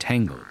and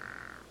entangled.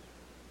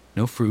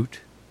 No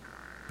fruit,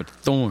 but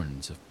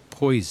thorns of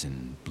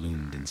poison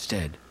bloomed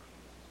instead.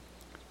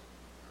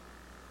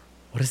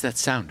 What is that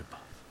sound above?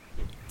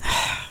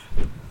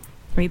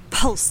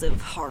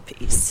 Repulsive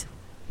harpies.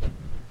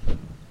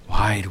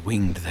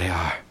 Wide-winged they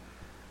are,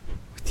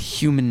 with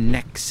human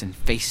necks and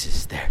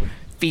faces. Their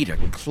feet are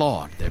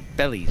clawed, their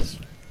bellies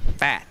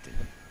fat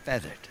and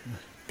feathered.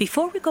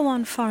 Before we go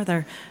on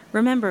farther,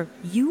 remember,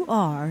 you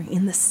are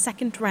in the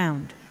second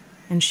round,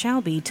 and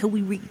shall be till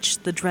we reach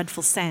the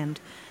dreadful sand.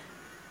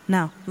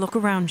 Now, look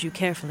around you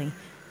carefully.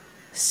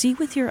 See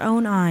with your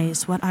own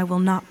eyes what I will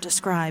not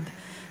describe,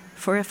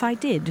 for if I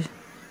did,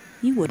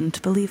 you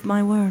wouldn't believe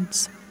my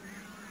words.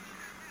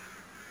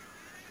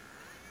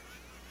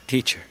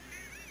 Teacher,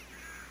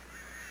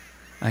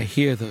 I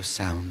hear those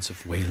sounds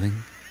of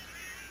wailing,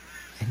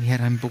 and yet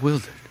I'm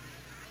bewildered.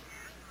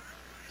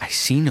 I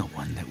see no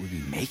one that would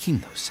be making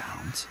those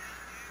sounds.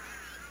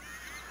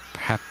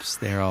 Perhaps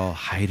they're all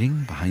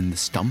hiding behind the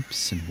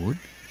stumps and wood?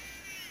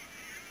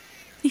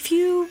 If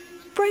you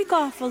break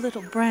off a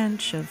little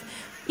branch of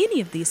any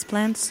of these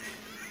plants,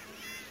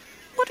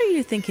 what are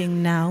you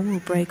thinking now we'll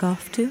break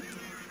off to?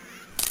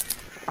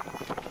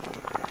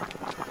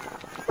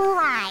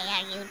 Why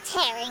are you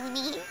tearing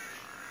me?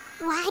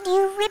 Why do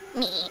you rip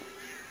me?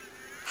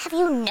 Have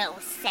you no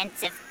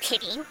sense of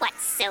pity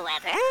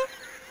whatsoever?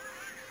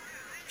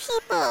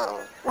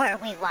 People were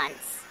we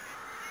once.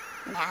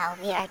 Now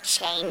we are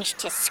changed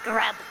to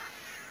scrub.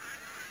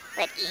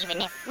 But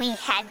even if we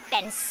had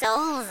been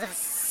souls of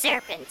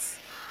serpents,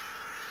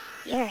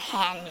 Your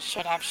hand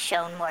should have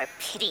shown more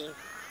pity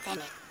than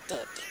it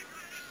did.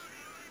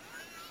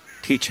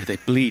 Teacher, they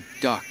bleed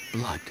dark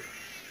blood.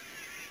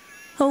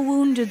 O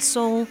wounded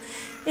soul,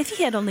 if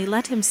he had only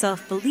let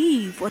himself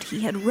believe what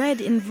he had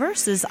read in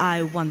verses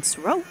I once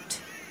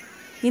wrote,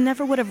 he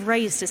never would have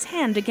raised his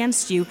hand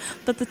against you,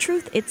 but the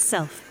truth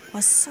itself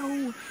was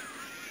so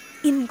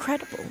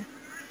incredible.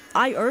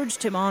 I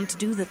urged him on to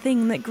do the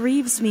thing that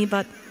grieves me,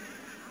 but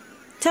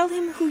tell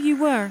him who you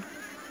were.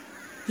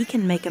 He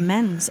can make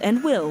amends,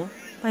 and will,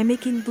 by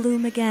making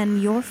bloom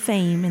again your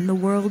fame in the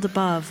world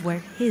above, where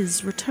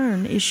his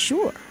return is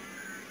sure.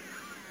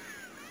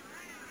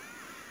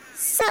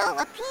 So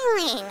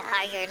appealing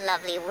are your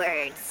lovely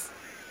words.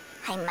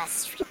 I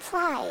must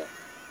reply.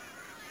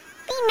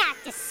 Be not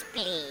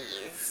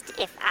displeased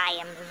if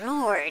I am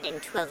lured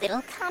into a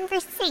little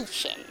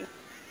conversation.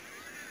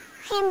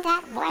 I am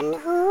that one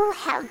who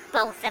held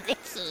both of the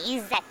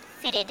keys that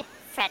fitted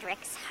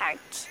Frederick's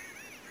heart.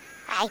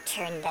 I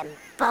turned them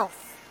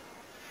both,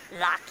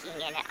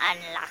 locking and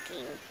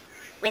unlocking,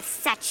 with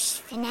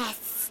such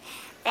finesse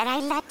that I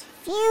let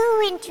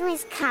few into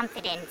his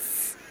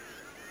confidence.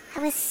 I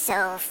was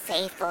so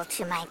faithful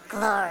to my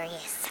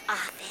glorious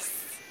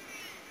office.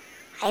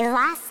 I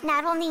lost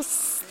not only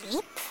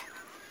sleep,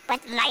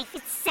 but life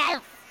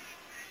itself.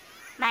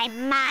 My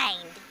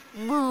mind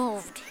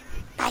moved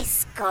by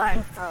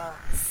scornful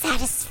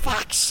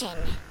satisfaction,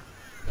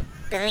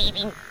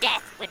 believing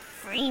death would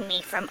free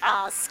me from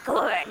all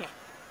scorn.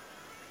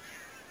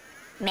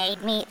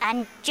 Made me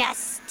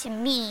unjust to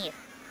me,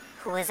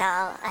 who was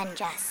all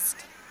unjust.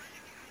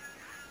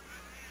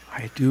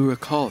 I do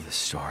recall this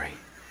story.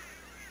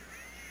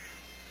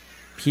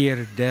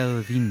 Pier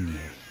del Vigne.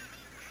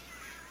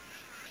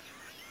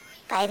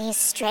 By these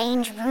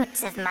strange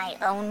roots of my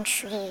own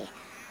tree,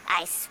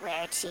 I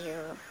swear to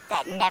you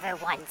that never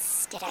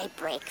once did I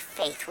break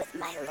faith with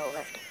my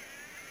Lord,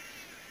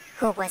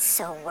 who was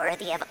so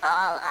worthy of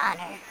all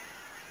honor.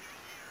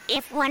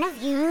 If one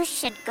of you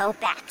should go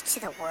back to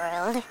the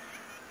world,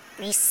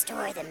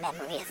 restore the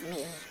memory of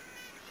me,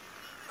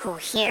 who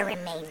here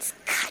remains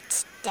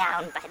cut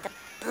down by the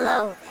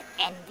blow that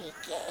envy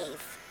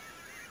gave.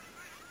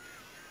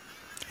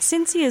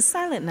 Since he is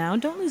silent now,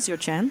 don't lose your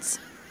chance.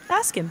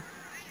 Ask him,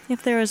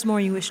 if there is more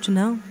you wish to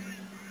know.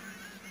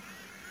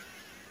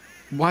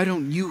 Why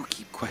don't you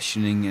keep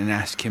questioning and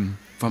ask him,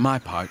 for my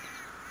part?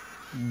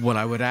 What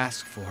I would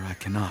ask for, I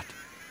cannot.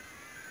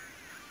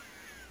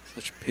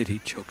 Such pity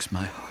chokes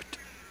my heart.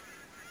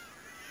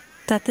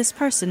 That this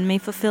person may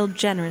fulfill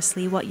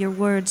generously what your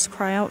words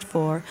cry out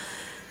for.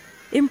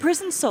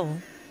 Imprisoned soul,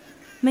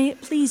 may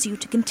it please you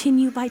to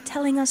continue by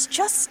telling us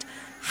just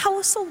how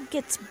a soul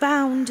gets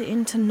bound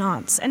into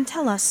knots, and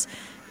tell us,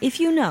 if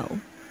you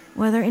know,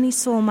 whether any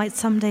soul might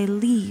someday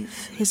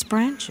leave his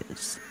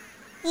branches.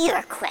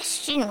 Your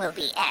question will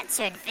be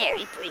answered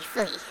very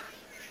briefly.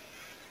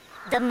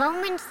 The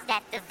moment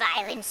that the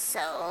violent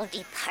soul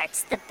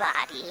departs the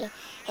body,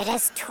 it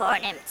has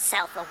torn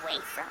itself away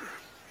from.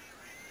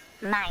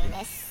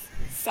 Minus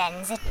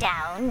sends it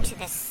down to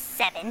the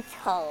seventh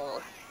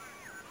hole.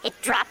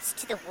 It drops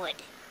to the wood,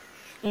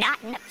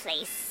 not in a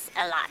place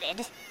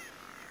allotted,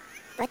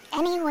 but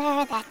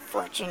anywhere that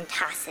fortune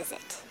tosses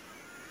it.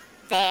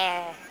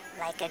 There,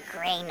 like a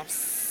grain of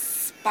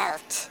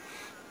spelt,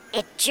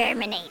 it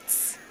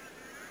germinates,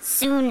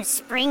 soon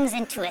springs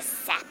into a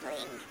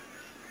sapling,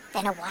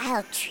 then a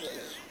wild tree.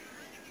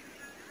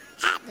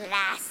 At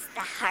last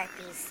the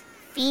harpies,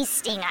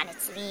 feasting on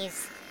its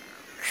leaves,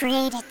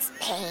 create its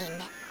pain,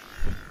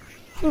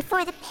 and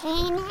for the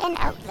pain an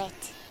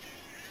outlet.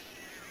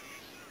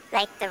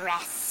 Like the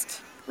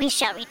rest, we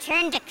shall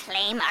return to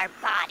claim our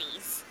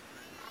bodies,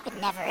 but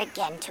never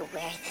again to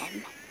wear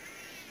them.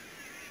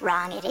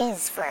 Wrong it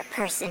is for a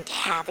person to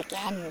have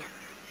again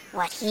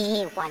what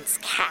he once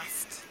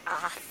cast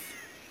off.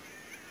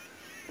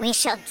 We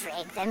shall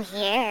drag them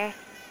here,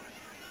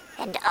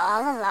 and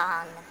all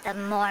along the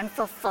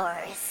mournful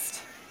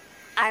forest,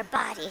 our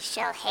bodies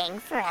shall hang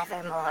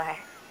forevermore,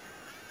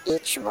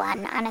 each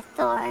one on a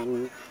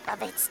thorn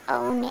of its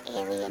own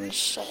alien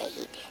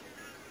shade.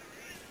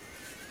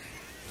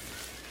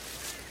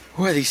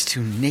 Who are these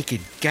two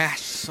naked,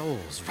 gashed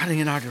souls running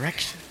in our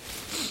direction?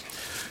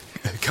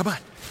 Come on.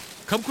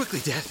 Come quickly,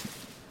 Death.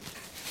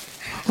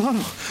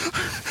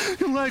 Oh,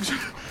 your legs.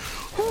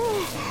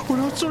 Oh, we're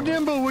not so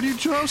nimble when you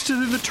jousted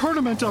in the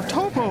tournament of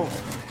Topo.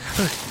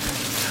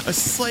 A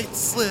slight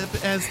slip,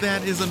 as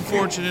that is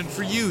unfortunate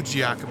for you,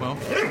 Giacomo.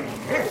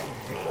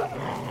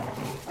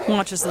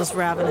 Watch as those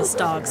ravenous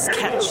dogs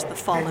catch the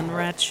fallen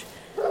wretch,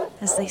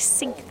 as they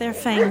sink their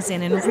fangs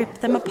in and rip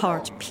them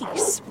apart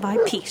piece by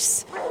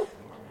piece.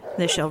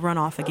 They shall run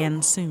off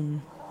again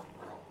soon.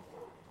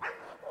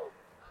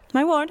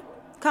 My ward,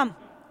 come,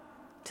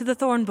 to the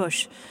thorn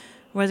bush,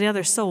 where the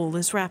other soul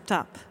is wrapped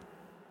up.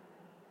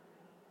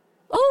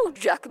 Oh,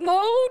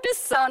 Giacomo de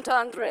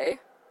Saint-André,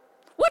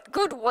 what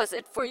good was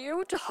it for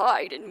you to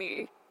hide in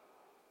me?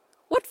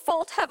 What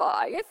fault have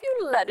I if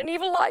you led an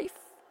evil life?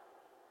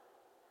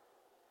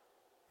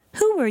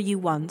 Who were you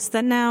once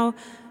that now,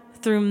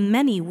 through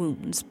many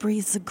wounds,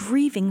 breathes a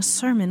grieving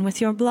sermon with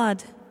your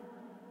blood.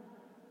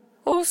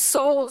 O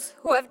souls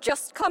who have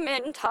just come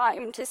in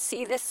time to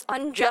see this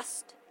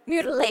unjust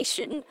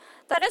mutilation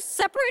that has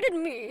separated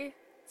me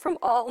from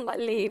all my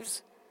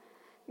leaves,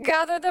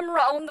 gather them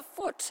round the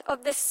foot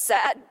of this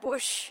sad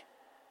bush.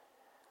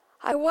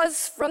 I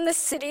was from the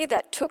city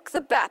that took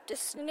the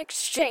Baptist in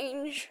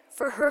exchange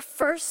for her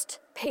first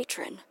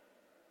patron,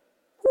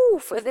 who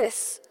for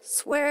this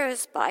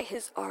swears by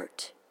his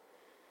art.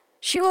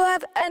 She will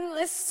have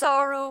endless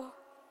sorrow,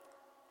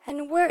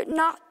 and were it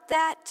not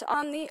that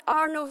on the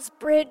Arno's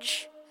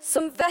bridge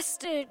some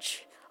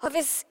vestige of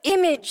his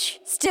image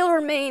still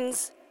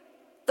remains,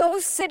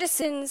 those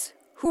citizens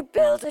who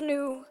build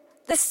anew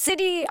the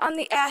city on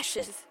the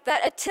ashes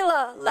that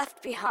Attila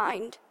left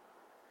behind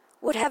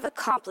would have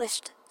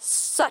accomplished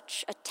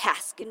such a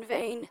task in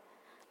vain.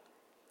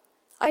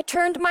 I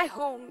turned my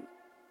home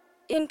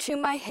into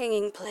my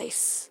hanging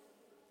place.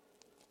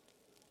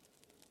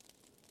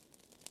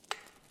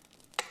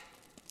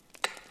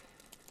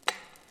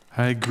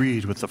 I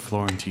agreed with the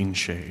Florentine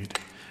shade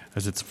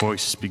as its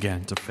voice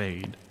began to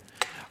fade.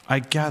 I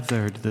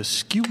gathered the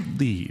skewed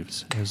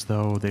leaves as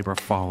though they were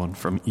fallen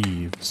from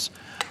eaves.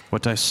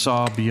 What I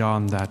saw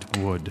beyond that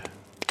wood,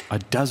 a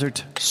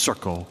desert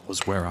circle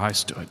was where I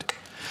stood.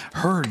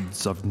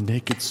 Herds of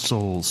naked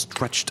souls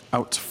stretched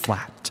out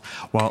flat,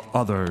 while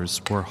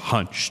others were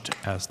hunched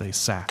as they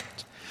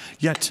sat.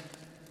 Yet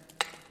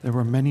there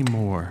were many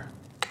more,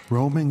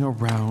 roaming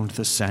around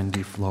the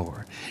sandy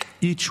floor,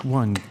 each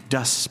one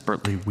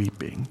desperately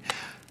weeping.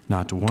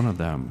 Not one of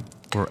them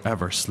were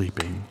ever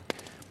sleeping.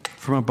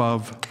 From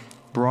above,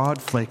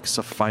 broad flakes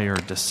of fire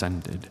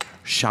descended,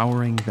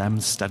 showering them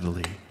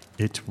steadily.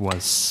 It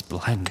was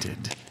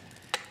splendid.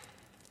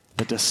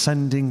 The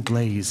descending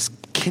blaze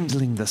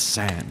kindling the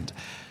sand,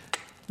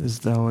 as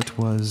though it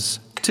was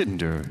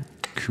tinder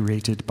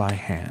created by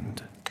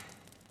hand.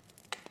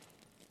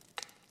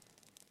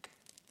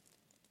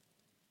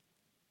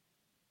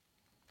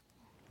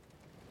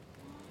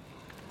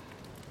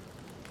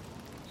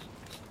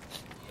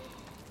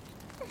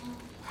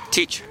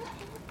 Teacher,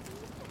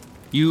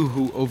 you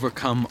who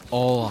overcome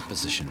all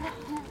opposition,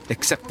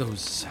 except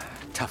those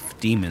tough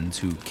demons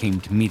who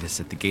came to meet us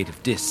at the gate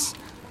of Dis,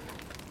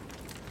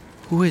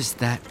 who is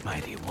that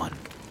mighty one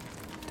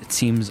that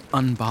seems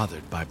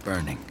unbothered by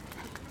burning,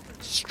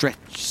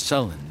 stretched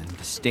sullen and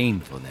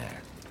disdainful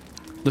there,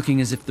 looking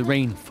as if the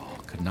rainfall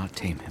could not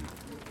tame him?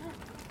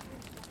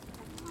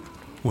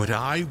 What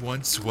I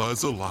once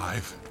was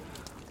alive,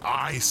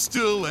 I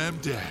still am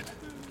dead.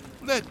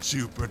 Let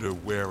Jupiter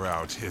wear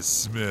out his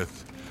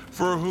smith,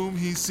 for whom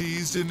he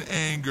seized in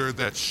anger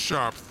that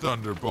sharp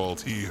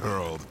thunderbolt he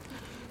hurled.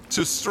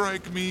 To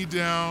strike me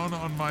down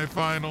on my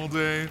final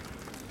day,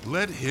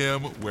 let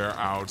him wear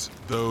out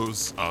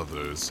those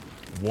others,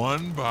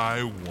 one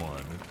by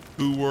one,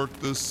 who worked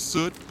the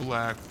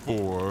soot-black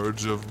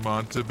forge of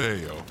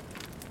Montebello.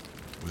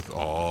 With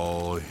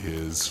all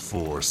his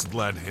force,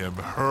 let him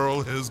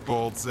hurl his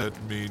bolts at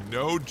me.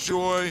 No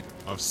joy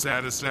of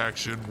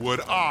satisfaction would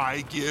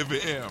I give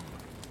him.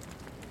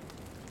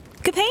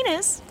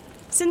 Capenus,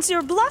 since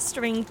your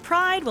blustering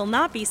pride will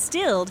not be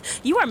stilled,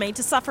 you are made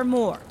to suffer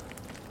more.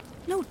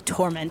 No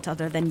torment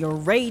other than your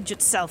rage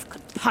itself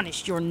could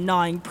punish your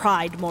gnawing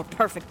pride more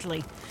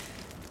perfectly.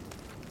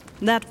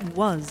 That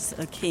was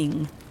a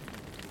king,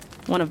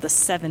 one of the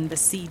 7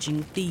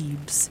 besieging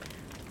Thebes.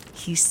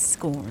 He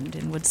scorned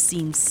and would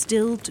seem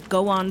still to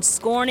go on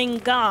scorning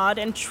God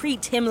and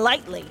treat him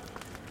lightly.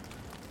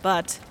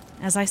 But,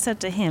 as I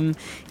said to him,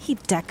 he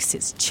decks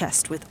his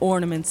chest with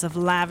ornaments of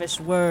lavish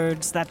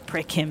words that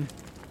prick him.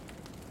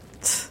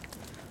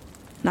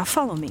 Now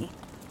follow me,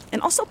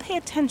 and also pay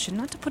attention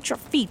not to put your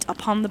feet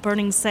upon the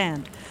burning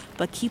sand,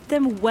 but keep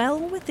them well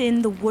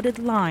within the wooded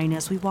line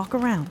as we walk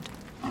around.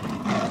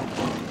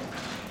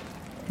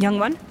 Young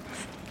one,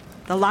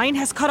 the lion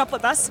has caught up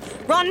with us.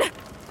 Run!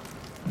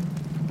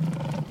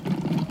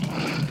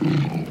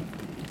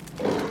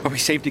 Are we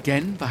saved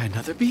again by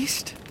another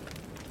beast?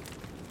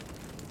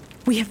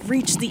 We have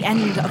reached the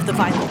end of the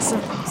violent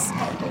circles.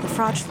 The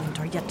fraudulent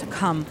are yet to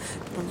come.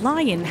 The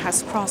lion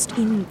has crossed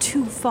in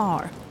too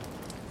far.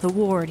 The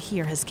ward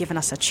here has given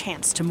us a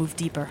chance to move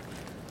deeper.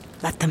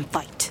 Let them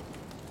fight.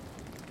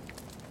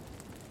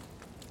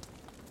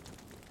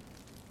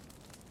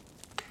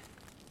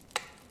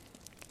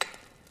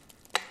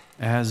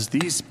 As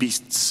these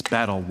beasts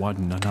battle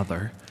one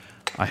another,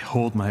 I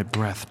hold my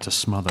breath to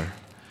smother.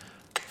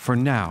 For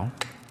now,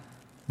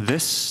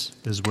 this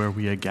is where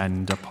we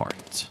again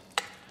depart.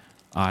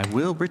 I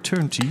will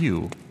return to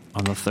you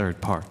on the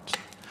third part.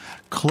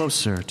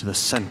 Closer to the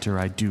center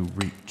I do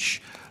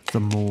reach, the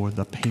more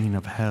the pain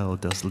of hell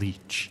does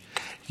leach.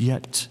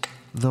 Yet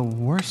the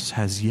worst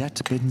has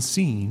yet been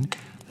seen.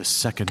 The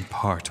second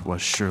part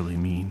was surely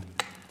mean.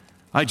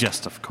 I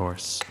jest, of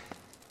course.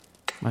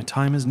 My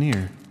time is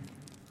near,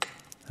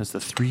 as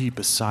the 3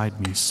 beside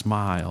me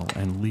smile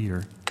and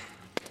leer.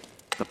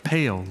 The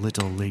pale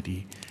little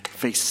lady,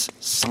 face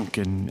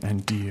sunken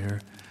and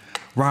dear,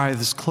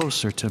 writhes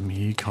closer to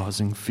me,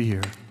 causing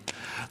fear.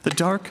 The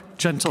dark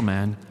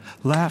gentleman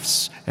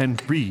laughs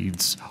and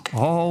reads.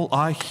 All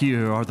I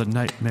hear are the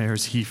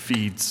nightmares he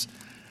feeds.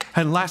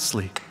 And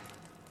lastly,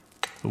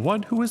 the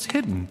one who is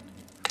hidden.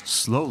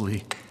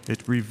 Slowly,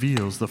 it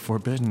reveals the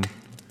forbidden.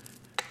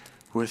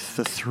 With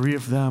the three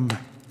of them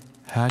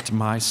at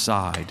my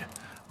side,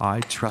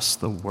 I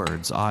trust the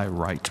words I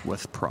write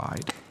with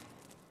pride.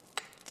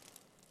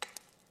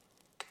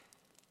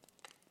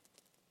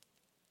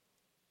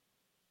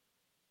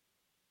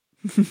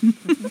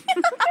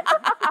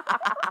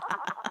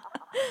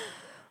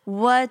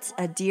 What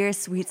a dear,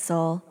 sweet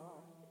soul.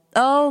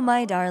 Oh,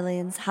 my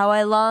darlings, how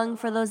I long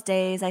for those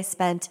days I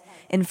spent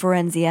in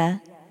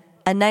Forenzia.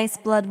 A nice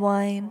blood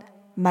wine,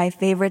 my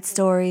favorite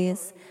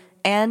stories,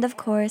 and, of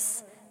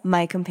course,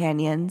 my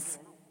companions.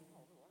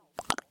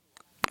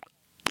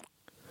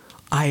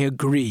 I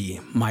agree,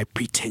 my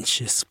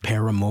pretentious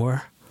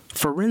paramour.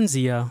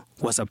 Forenzia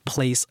was a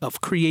place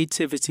of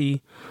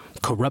creativity,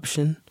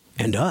 corruption,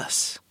 and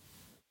us.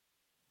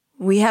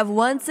 We have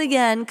once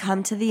again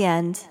come to the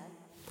end.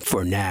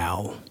 For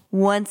now.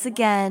 Once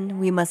again,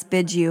 we must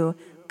bid you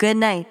good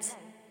night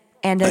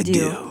and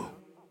adieu.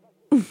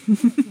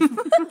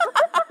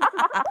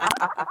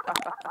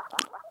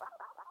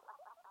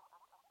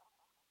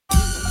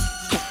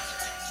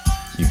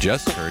 You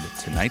just heard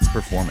tonight's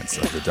performance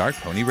of the Dark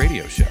Pony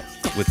Radio Show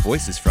with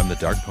voices from the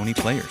Dark Pony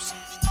players: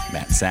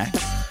 Matt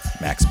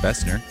Sachs, Max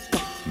Bessner,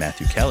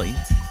 Matthew Kelly,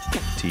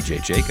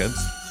 TJ Jacobs,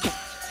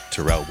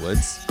 Terrell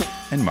Woods,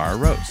 and Mara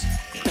Rose.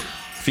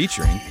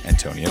 Featuring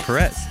Antonia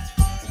Perez.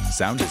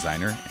 Sound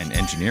designer and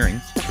engineering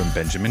from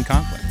Benjamin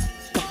Conklin.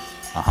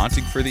 A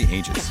Haunting for the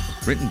Ages,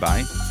 written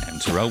by M.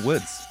 Terrell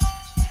Woods.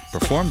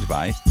 Performed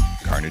by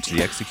Carnage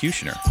the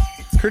Executioner,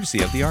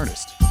 courtesy of the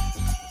artist.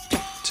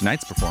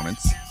 Tonight's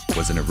performance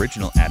was an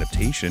original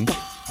adaptation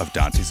of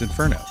Dante's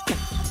Inferno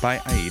by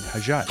Aid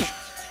Hajjaj.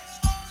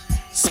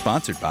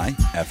 Sponsored by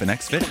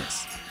FNX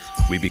Fitness.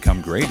 We become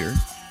greater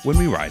when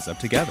we rise up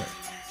together.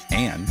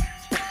 And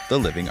the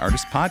Living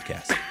Artist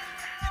Podcast.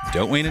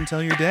 Don't wait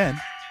until you're dead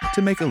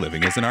to make a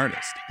living as an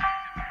artist.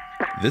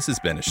 This has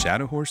been a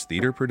Shadow Horse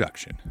Theater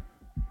production.